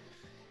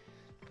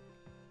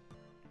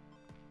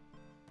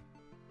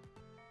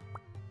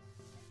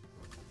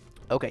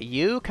 Okay,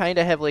 you kind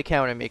of heavily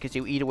counter me because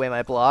you eat away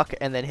my block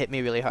and then hit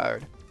me really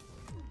hard.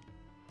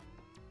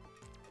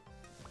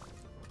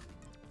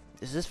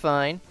 This is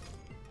fine.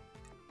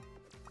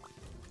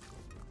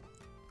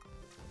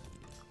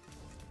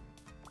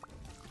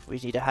 We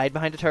just need to hide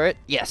behind a turret.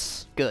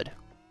 Yes, good.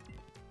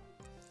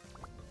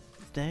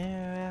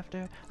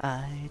 Thereafter,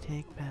 I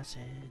take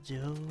passage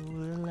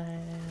over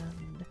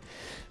land.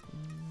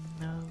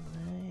 No,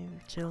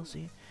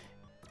 Chelsea,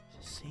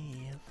 to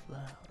see if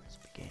flowers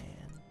began.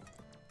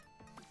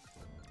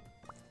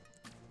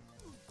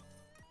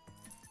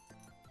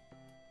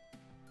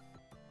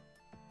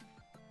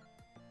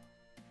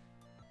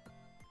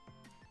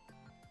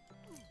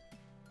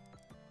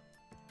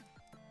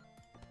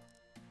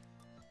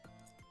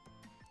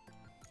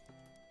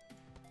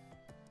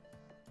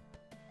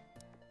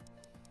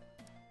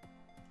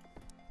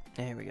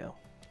 There we go.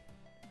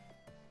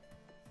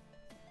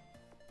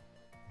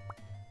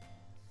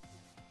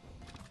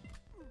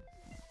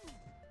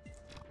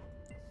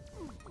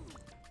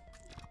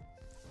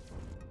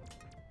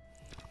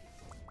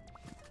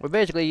 We're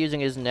basically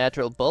using his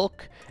natural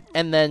bulk,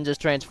 and then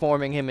just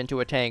transforming him into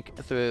a tank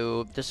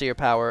through the sheer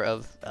power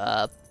of,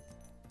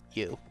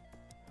 you.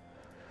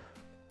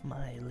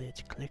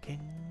 Mileage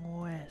clicking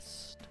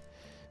west.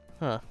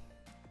 Huh.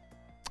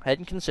 I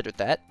hadn't considered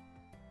that.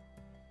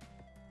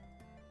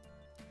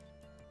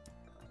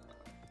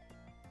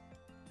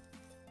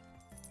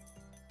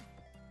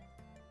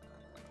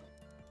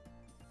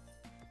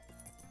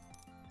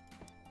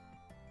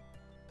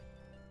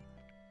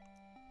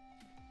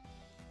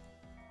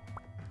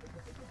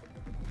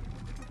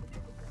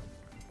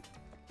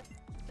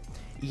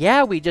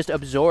 Yeah, we just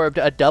absorbed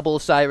a double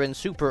Siren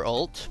super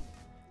ult.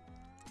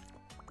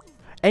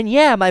 And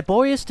yeah, my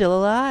boy is still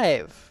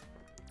alive.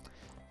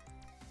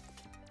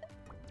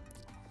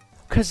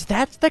 'Cause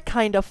that's the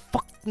kind of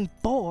fucking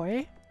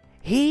boy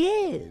he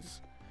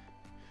is.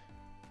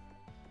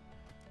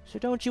 So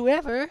don't you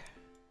ever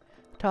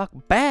talk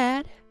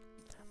bad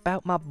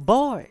about my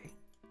boy.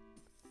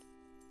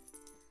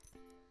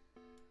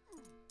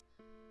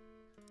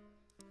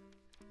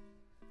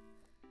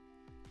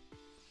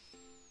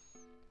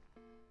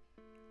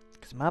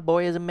 My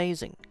boy is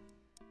amazing.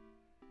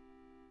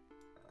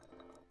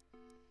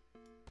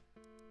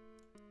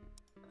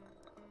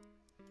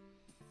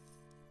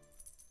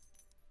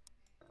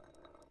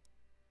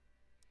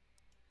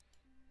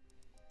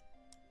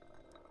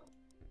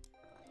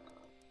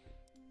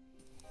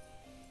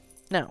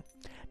 Now,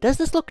 does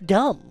this look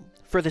dumb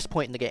for this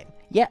point in the game?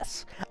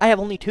 Yes. I have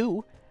only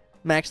 2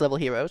 max level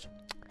heroes.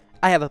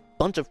 I have a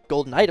bunch of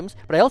golden items,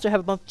 but I also have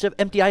a bunch of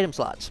empty item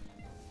slots.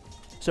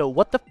 So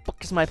what the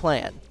fuck is my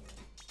plan?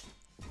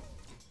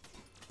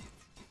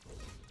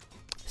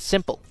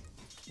 Simple.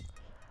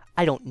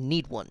 I don't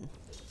need one.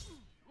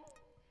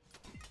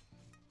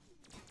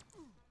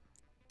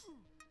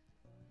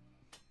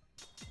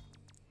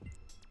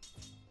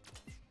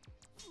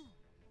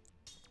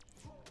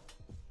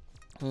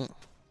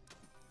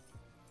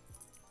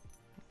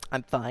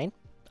 I'm fine.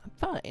 I'm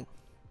fine.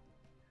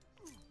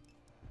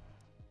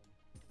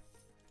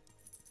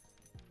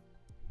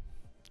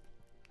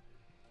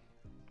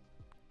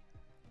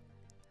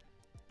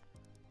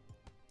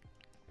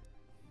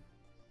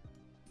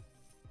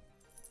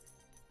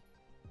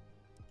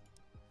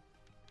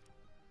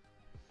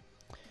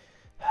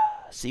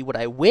 See what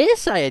I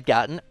wish I had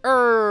gotten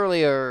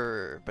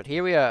earlier. But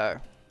here we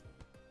are.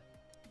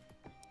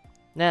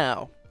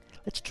 Now,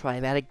 let's try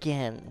that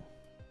again.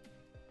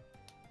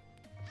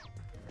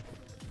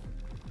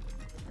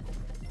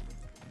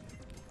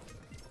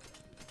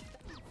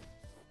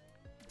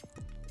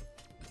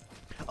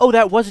 Oh,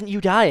 that wasn't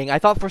you dying. I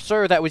thought for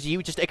sure that was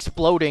you just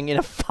exploding in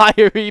a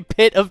fiery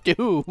pit of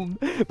doom.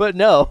 But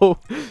no.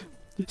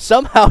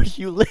 Somehow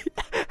you lit.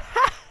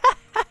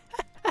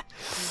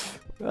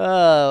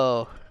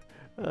 Oh.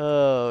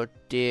 Oh,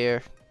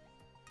 dear.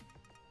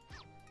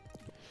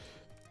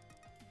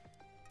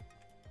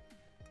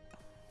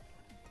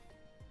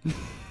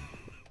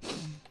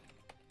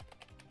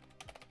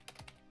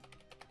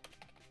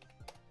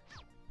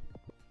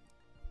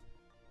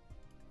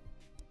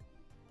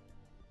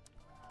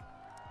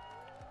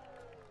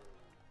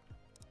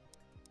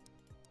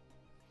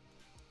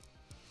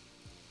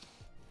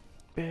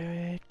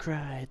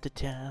 cried the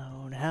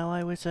town. How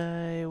I wish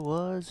I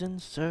was in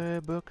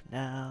Surbrook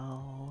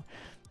now.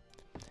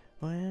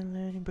 When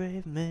learning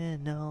brave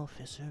men, all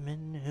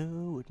fishermen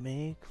who would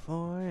make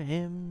for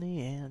him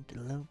the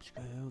antelope's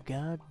crew,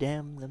 God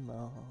damn them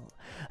all.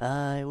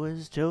 I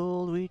was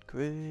told we'd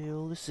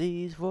cruel the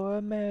seas for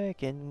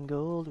American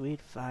gold,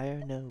 we'd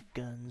fire no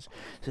guns,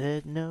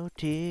 shed no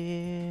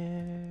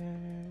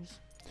tears.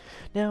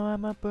 Now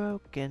I'm a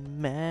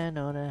broken man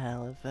on a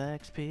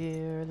Halifax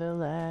pier, the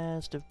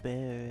last of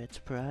Barrett's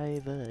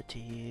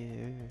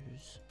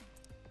privateers.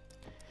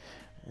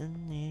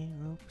 And the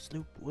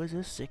sloop was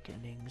a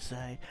sickening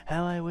sight.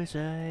 How I wish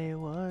I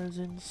was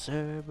in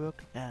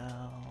Surbrook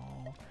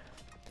now.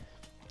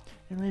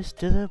 And list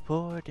to the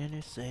port and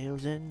her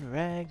sails in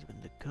rags,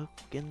 when the cook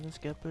and the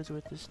scuppers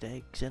with the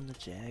steaks and the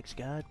jacks,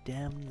 God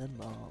damn them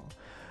all.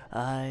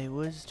 I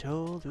was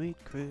told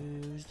we'd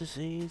cruise the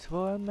seas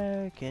for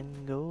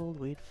American gold,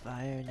 we'd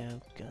fire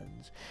no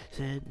guns,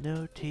 shed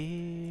no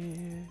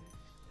tears.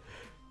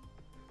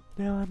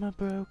 Now I'm a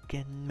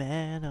broken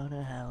man on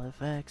a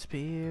Halifax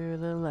pier,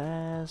 the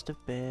last of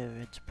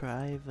Barrett's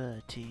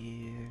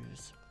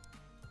privateers.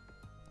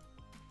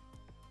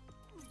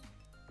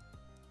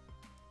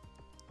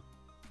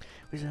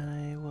 Wish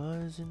I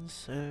was in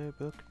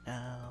Surbrook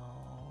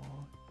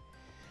now.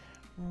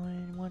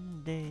 When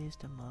one day's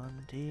to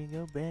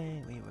Montego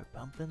Bay, we were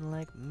pumping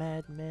like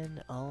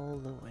madmen all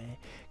the way,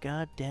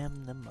 God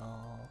damn them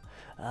all.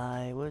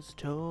 I was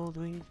told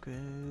we'd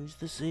cruise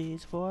the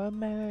seas for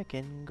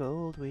American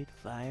gold, we'd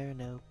fire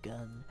no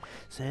gun,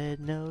 shed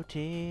no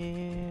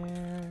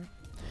tear.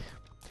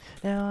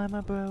 Now I'm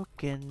a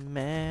broken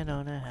man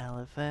on a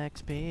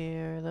Halifax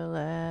pier, the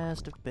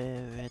last of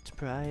Barrett's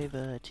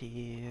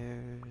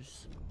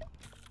privateers.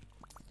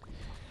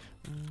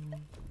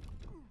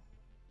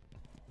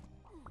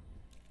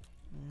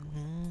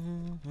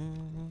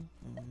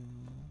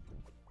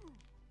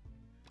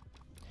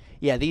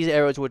 Yeah, these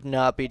arrows would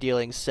not be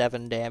dealing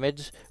 7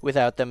 damage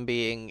without them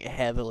being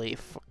heavily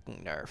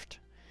fucking nerfed.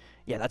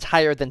 Yeah, that's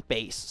higher than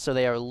base, so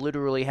they are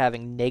literally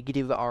having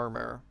negative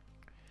armor,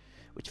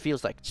 which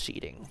feels like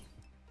cheating.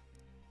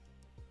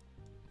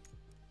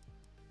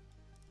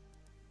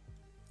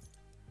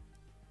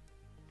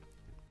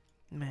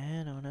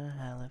 Man on a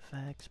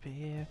Halifax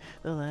pier,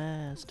 the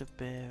last of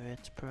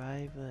Barrett's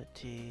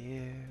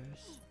privateers.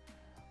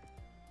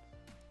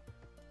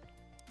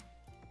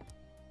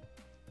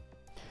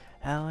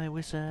 How I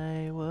wish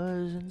I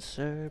was in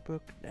Surbrook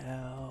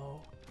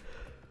now.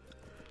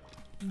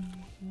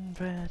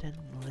 Fred and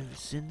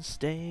Lucien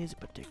stays,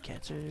 but their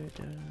cats are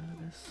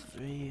done us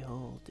 3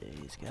 whole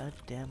days. God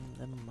damn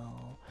them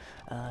all.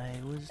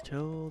 I was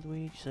told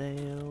we'd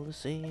sail the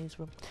seas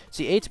from...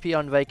 See, HP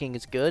on Viking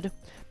is good,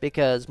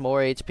 because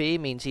more HP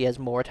means he has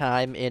more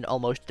time in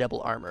almost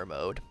double armor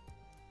mode.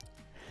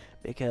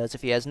 Because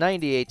if he has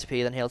 90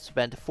 HP, then he'll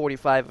spend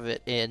 45 of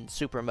it in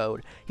super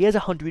mode. He has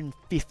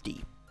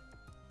 150.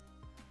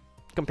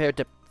 Compared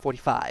to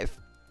 45.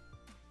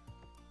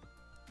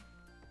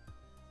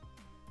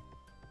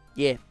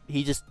 Yeah,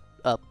 he just,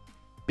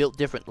 built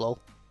different, lol.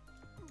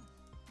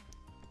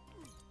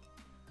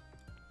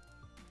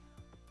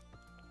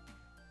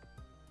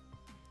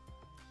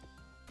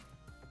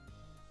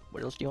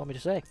 What else do you want me to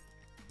say?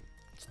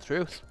 It's the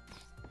truth.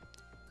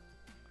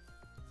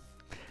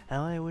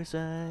 How I wish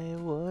I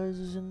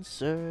was in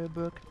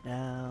Surbrook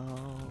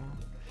now.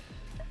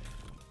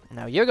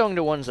 Now you're going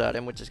to one-shot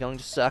him, which is going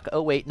to suck.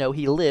 Oh wait, no,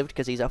 he lived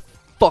because he's a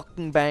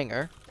fucking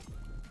banger.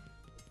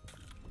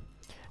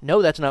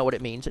 No, that's not what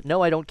it means.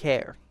 No, I don't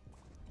care.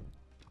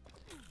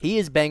 He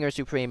is banger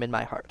supreme in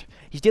my heart.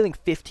 He's dealing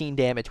 15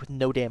 damage with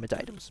no damage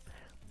items.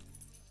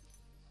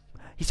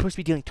 He's supposed to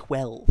be dealing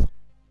 12.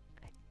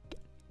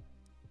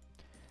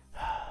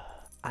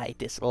 I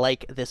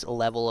dislike this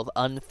level of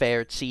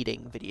unfair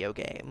cheating video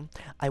game.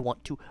 I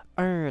want to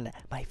earn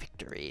my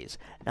victories,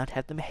 not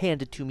have them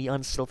handed to me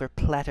on silver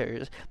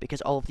platters because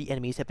all of the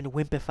enemies have been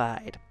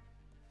wimpified.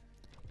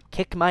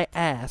 Kick my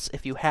ass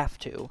if you have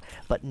to,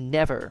 but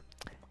never,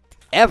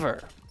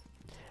 ever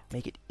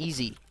make it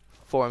easy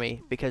for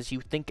me because you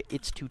think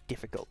it's too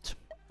difficult.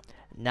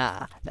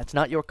 Nah, that's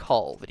not your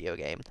call, video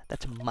game.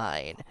 That's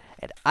mine.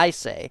 And I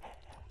say,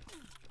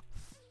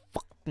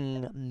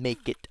 fucking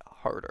make it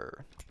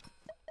harder.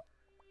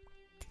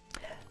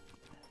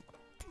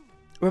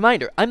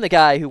 Reminder, I'm the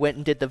guy who went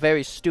and did the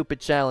very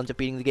stupid challenge of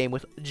beating the game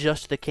with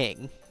just the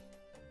king.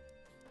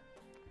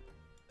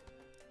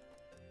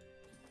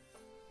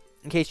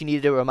 In case you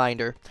needed a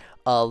reminder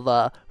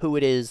of who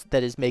it is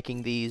that is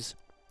making these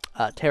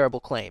terrible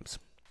claims.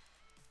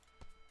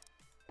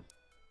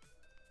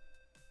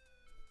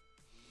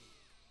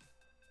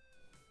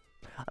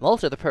 I'm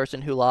also the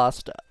person who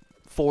lost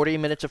 40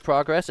 minutes of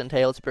progress in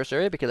Tales of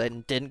Berseria because I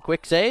didn't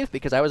quick save,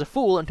 because I was a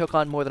fool and took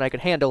on more than I could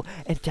handle,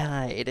 and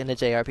died in a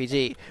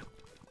JRPG.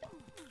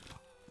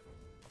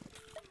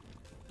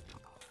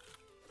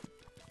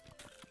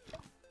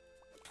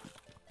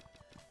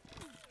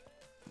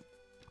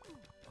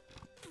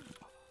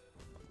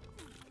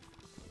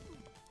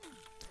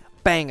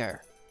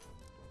 Banger.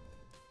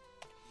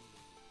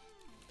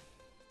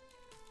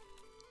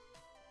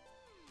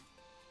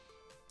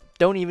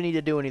 Don't even need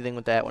to do anything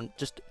with that one.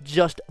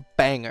 Just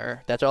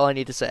banger. That's all I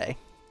need to say.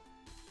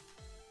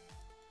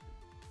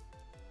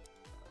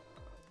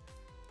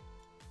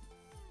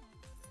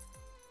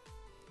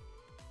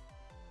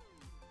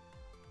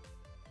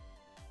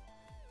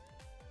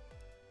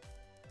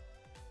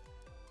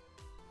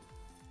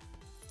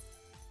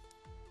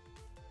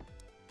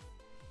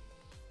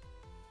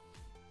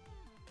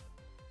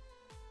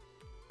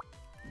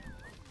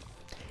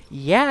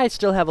 Yeah, I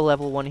still have a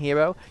level 1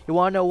 hero. You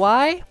wanna know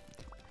why?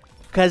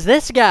 Because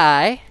this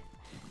guy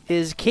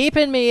is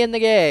keeping me in the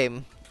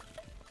game.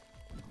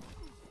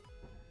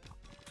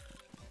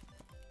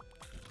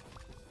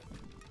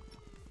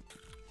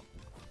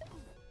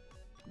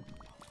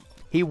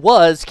 He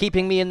was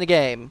keeping me in the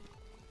game.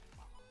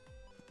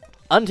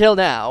 Until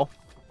now.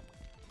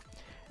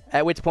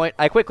 At which point,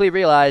 I quickly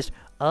realized,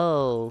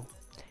 oh,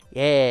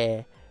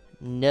 yeah,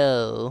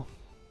 no.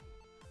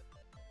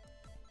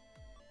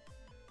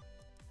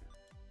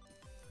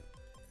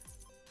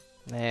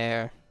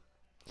 There.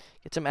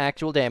 Get some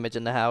actual damage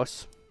in the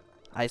house,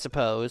 I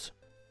suppose.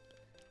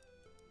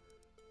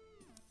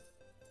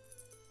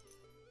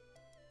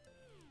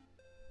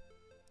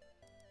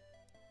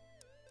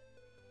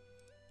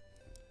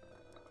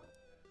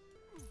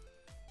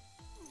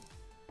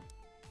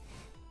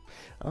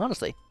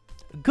 Honestly,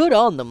 good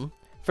on them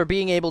for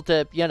being able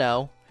to, you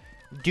know,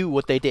 do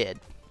what they did.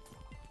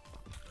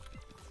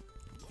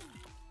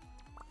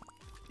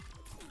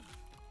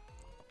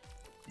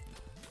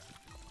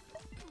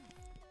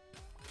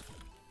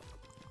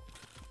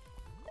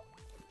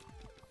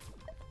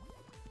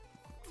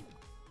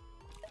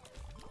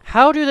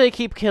 How do they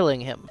keep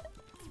killing him?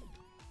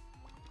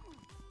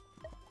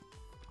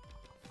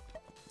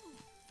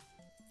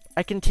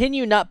 I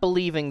continue not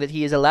believing that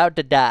he is allowed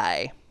to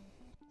die.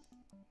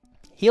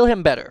 Heal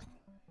him better.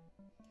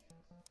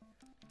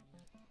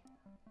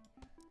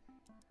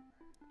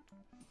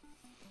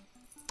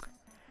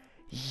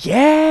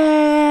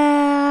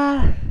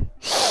 Yeah!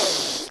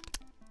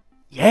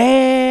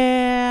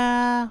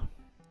 Yeah!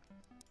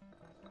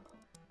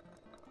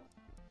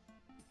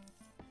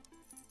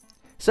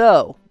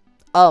 So,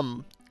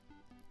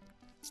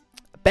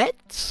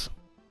 bets?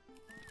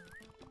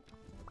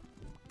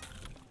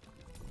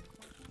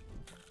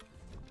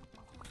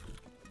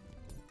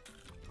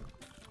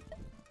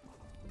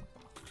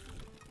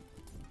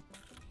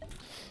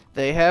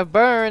 They have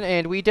burn,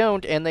 and we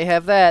don't, and they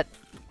have that.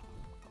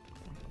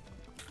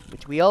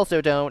 Which we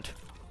also don't.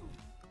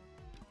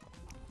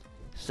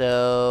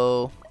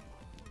 So...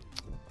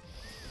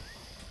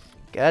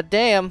 God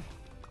damn.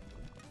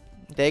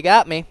 They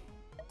got me.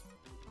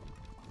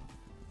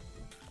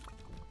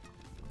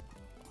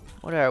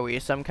 What are we,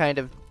 some kind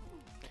of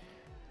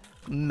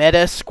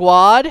meta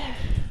squad?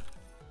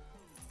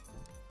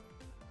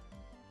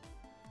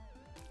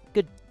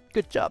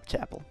 Good job,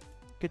 Chapel.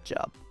 Good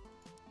job.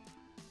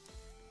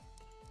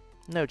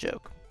 No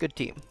joke. Good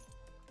team.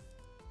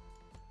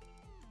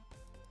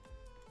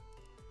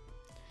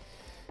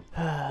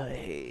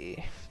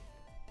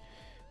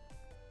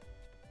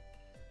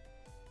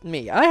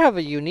 Me. I have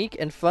a unique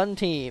and fun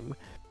team.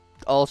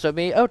 Also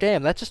me. Oh,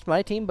 damn. That's just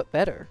my team, but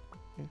better.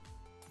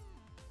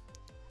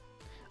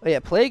 Oh, yeah.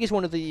 Plague is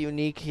one of the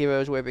unique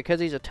heroes where, because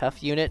he's a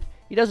tough unit,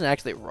 he doesn't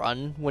actually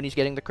run when he's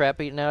getting the crap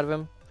beaten out of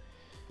him.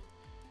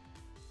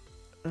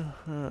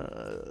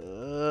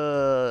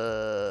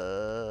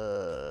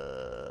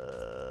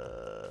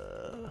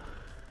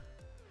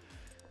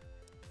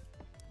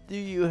 Do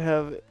you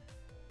have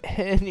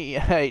any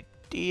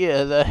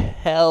idea the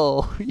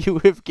hell you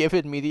have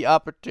given me the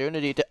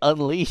opportunity to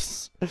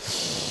unleash?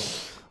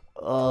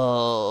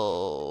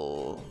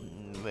 Oh,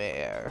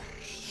 Mare.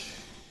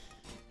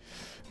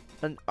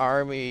 An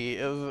army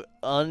of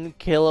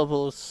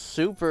unkillable,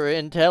 super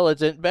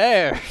intelligent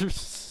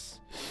bears.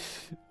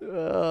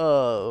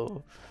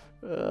 Oh.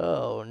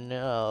 Oh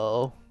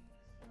no.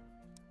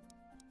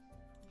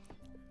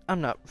 I'm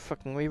not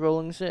fucking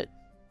re-rolling shit.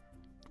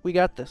 We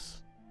got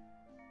this.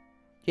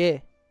 Yeah.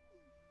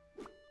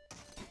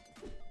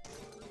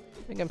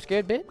 Think I'm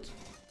scared, bitch?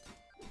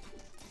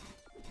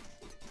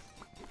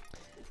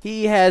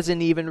 He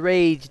hasn't even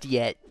raged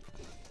yet.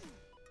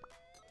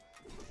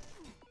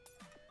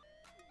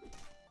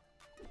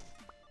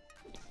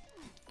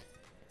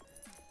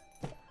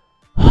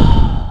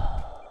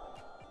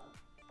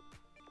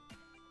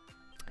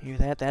 Hear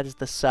that? That is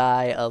the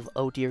sigh of,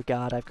 oh dear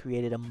God, I've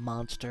created a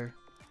monster.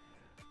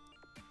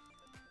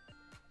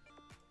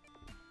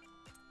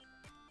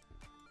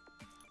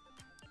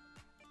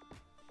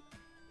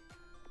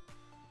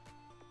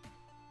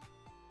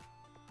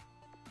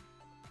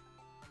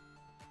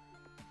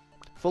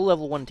 Full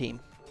level 1 team.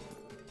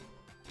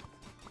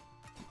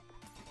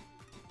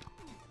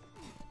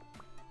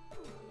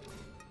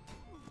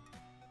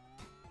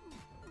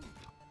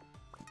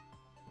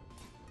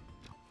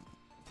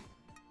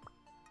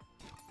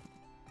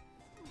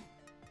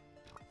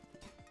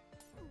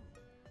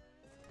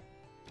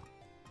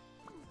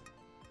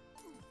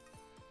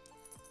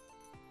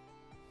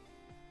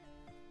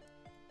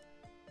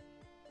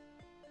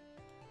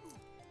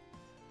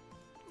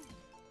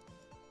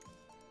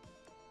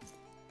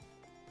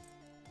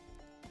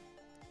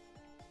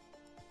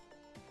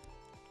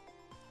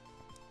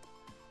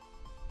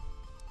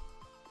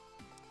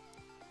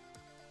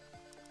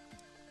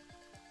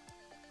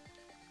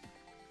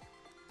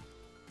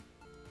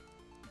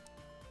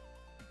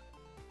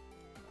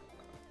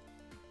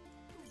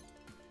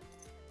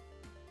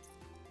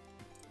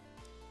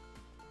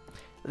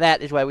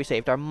 That is why we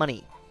saved our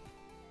money.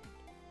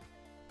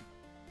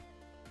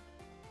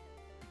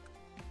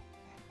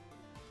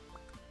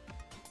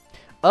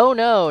 Oh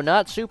no,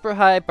 not super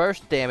high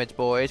burst damage,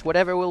 boys.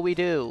 Whatever will we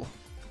do?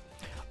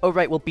 Oh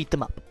right, we'll beat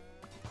them up.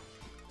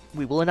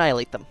 We will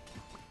annihilate them.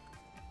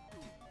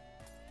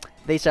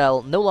 They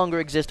shall no longer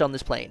exist on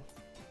this plane.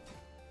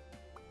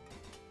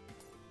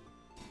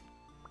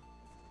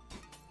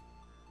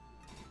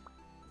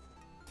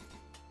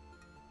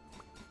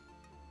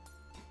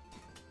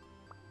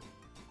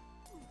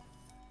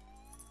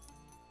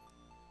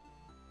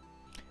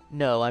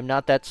 No, I'm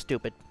not that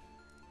stupid.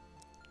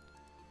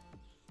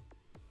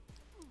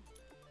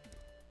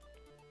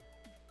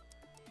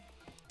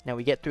 Now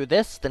we get through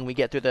this, then we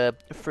get through the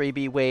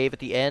freebie wave at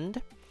the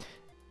end.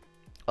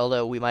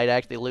 Although we might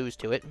actually lose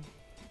to it.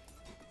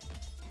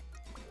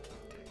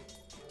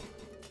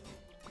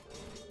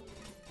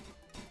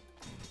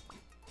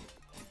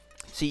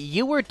 See,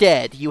 you were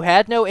dead. You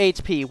had no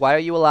HP. Why are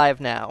you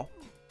alive now?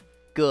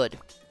 Good.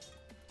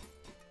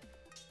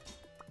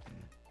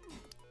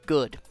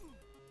 Good.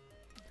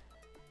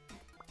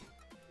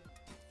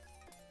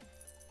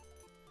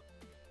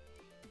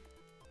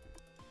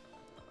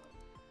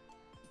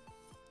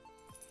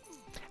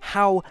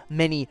 How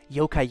many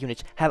yokai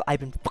units have I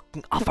been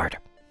fucking offered?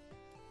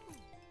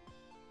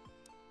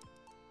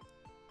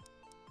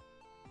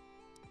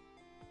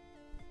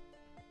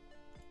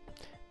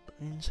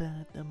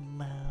 Inside the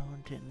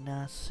mountain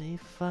I see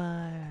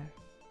fire,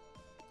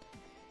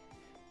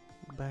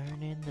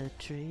 burning the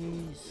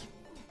trees,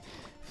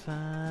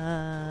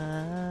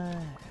 fire.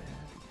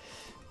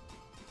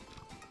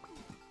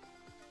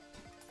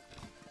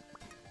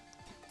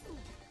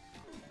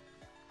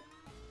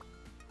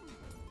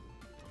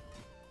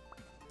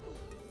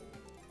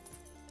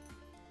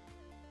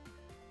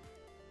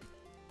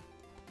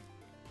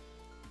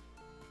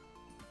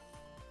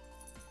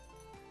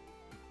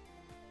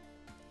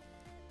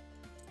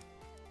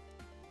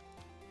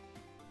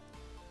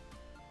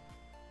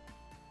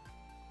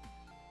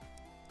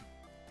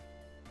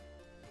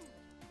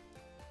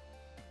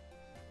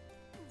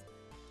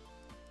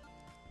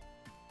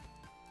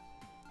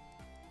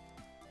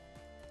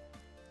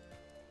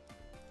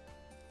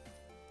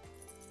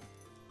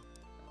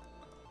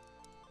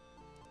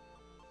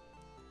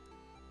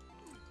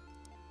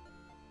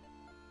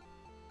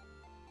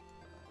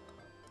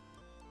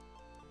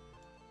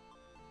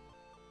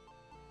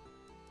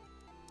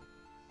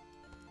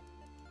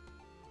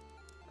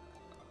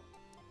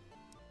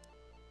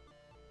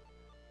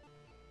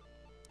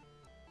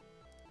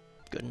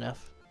 Good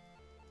enough.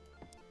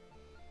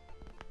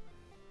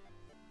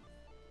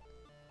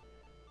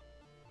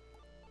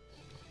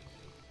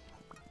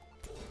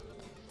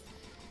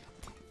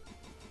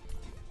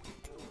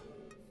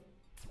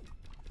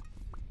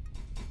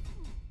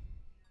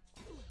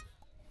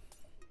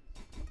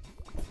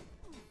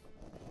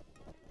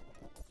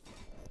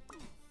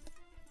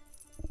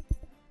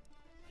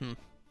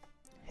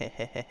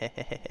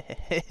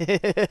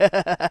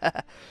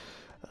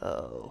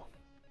 Oh.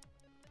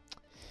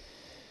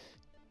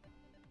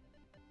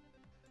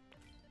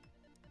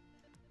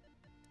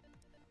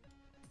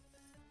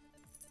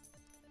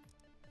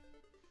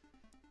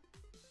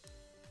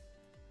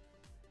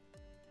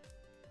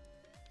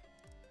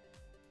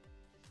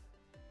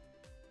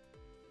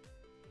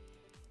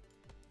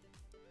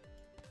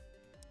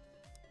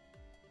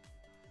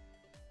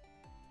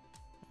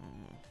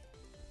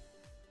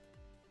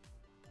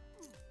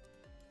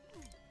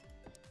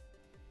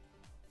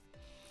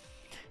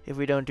 If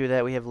we don't do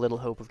that, we have little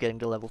hope of getting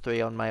to level 3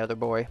 on my other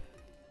boy.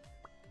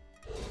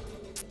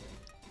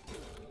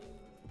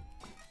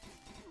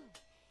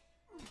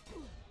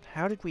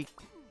 How did we...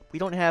 We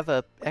don't have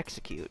a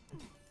execute.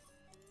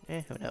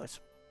 Who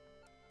knows?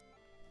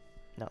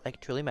 Not like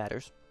it truly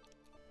matters.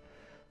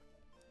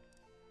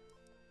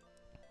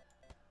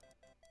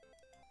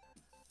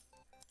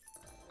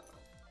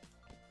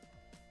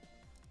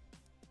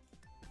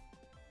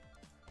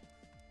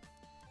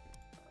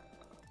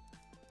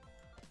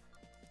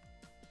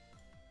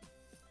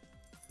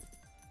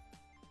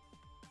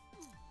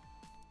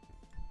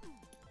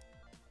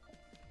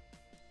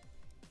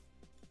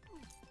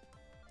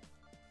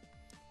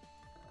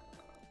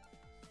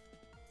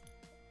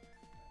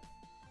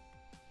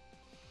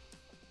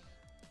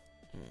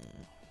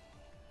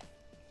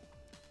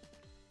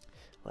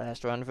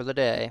 Last run for the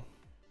day.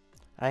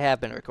 I have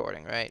been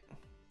recording, right?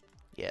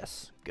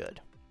 Yes,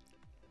 good.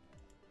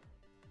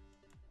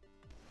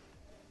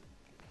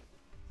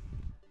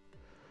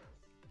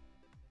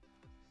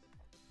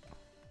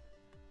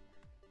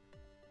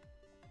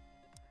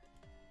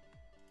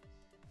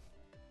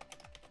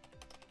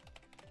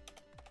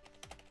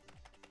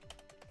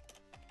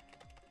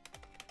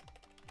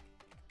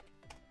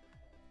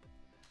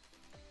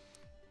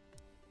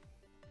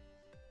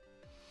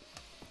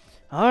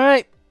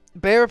 Alright.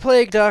 Bear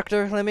Plague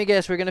Doctor. Let me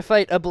guess, we're gonna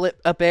fight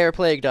a Bear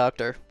Plague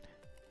Doctor.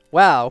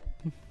 Wow.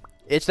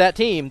 It's that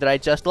team that I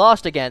just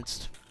lost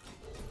against.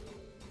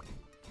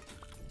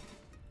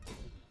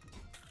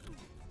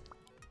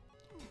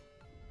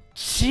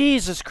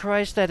 Jesus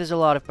Christ, that is a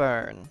lot of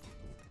burn.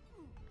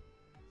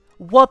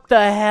 What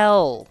the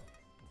hell?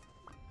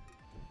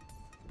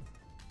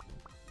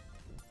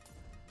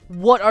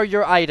 What are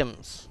your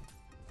items?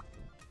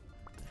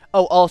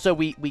 Oh, also,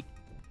 we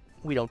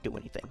don't do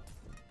anything.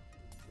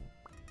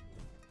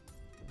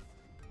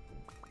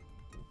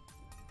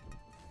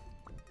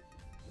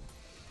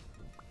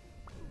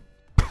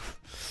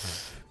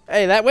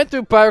 Hey, that went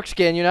through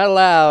Barkskin. You're not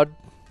allowed.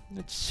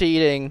 It's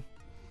cheating.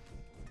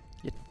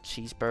 You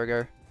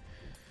cheeseburger.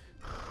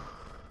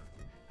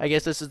 I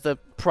guess this is the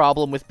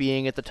problem with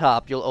being at the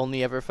top. You'll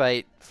only ever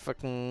fight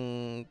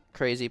fucking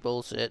crazy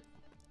bullshit.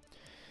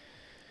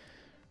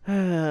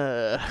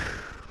 Well,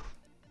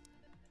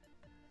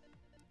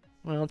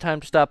 time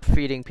to stop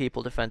feeding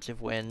people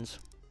defensive wins.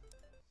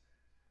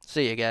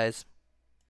 See you guys.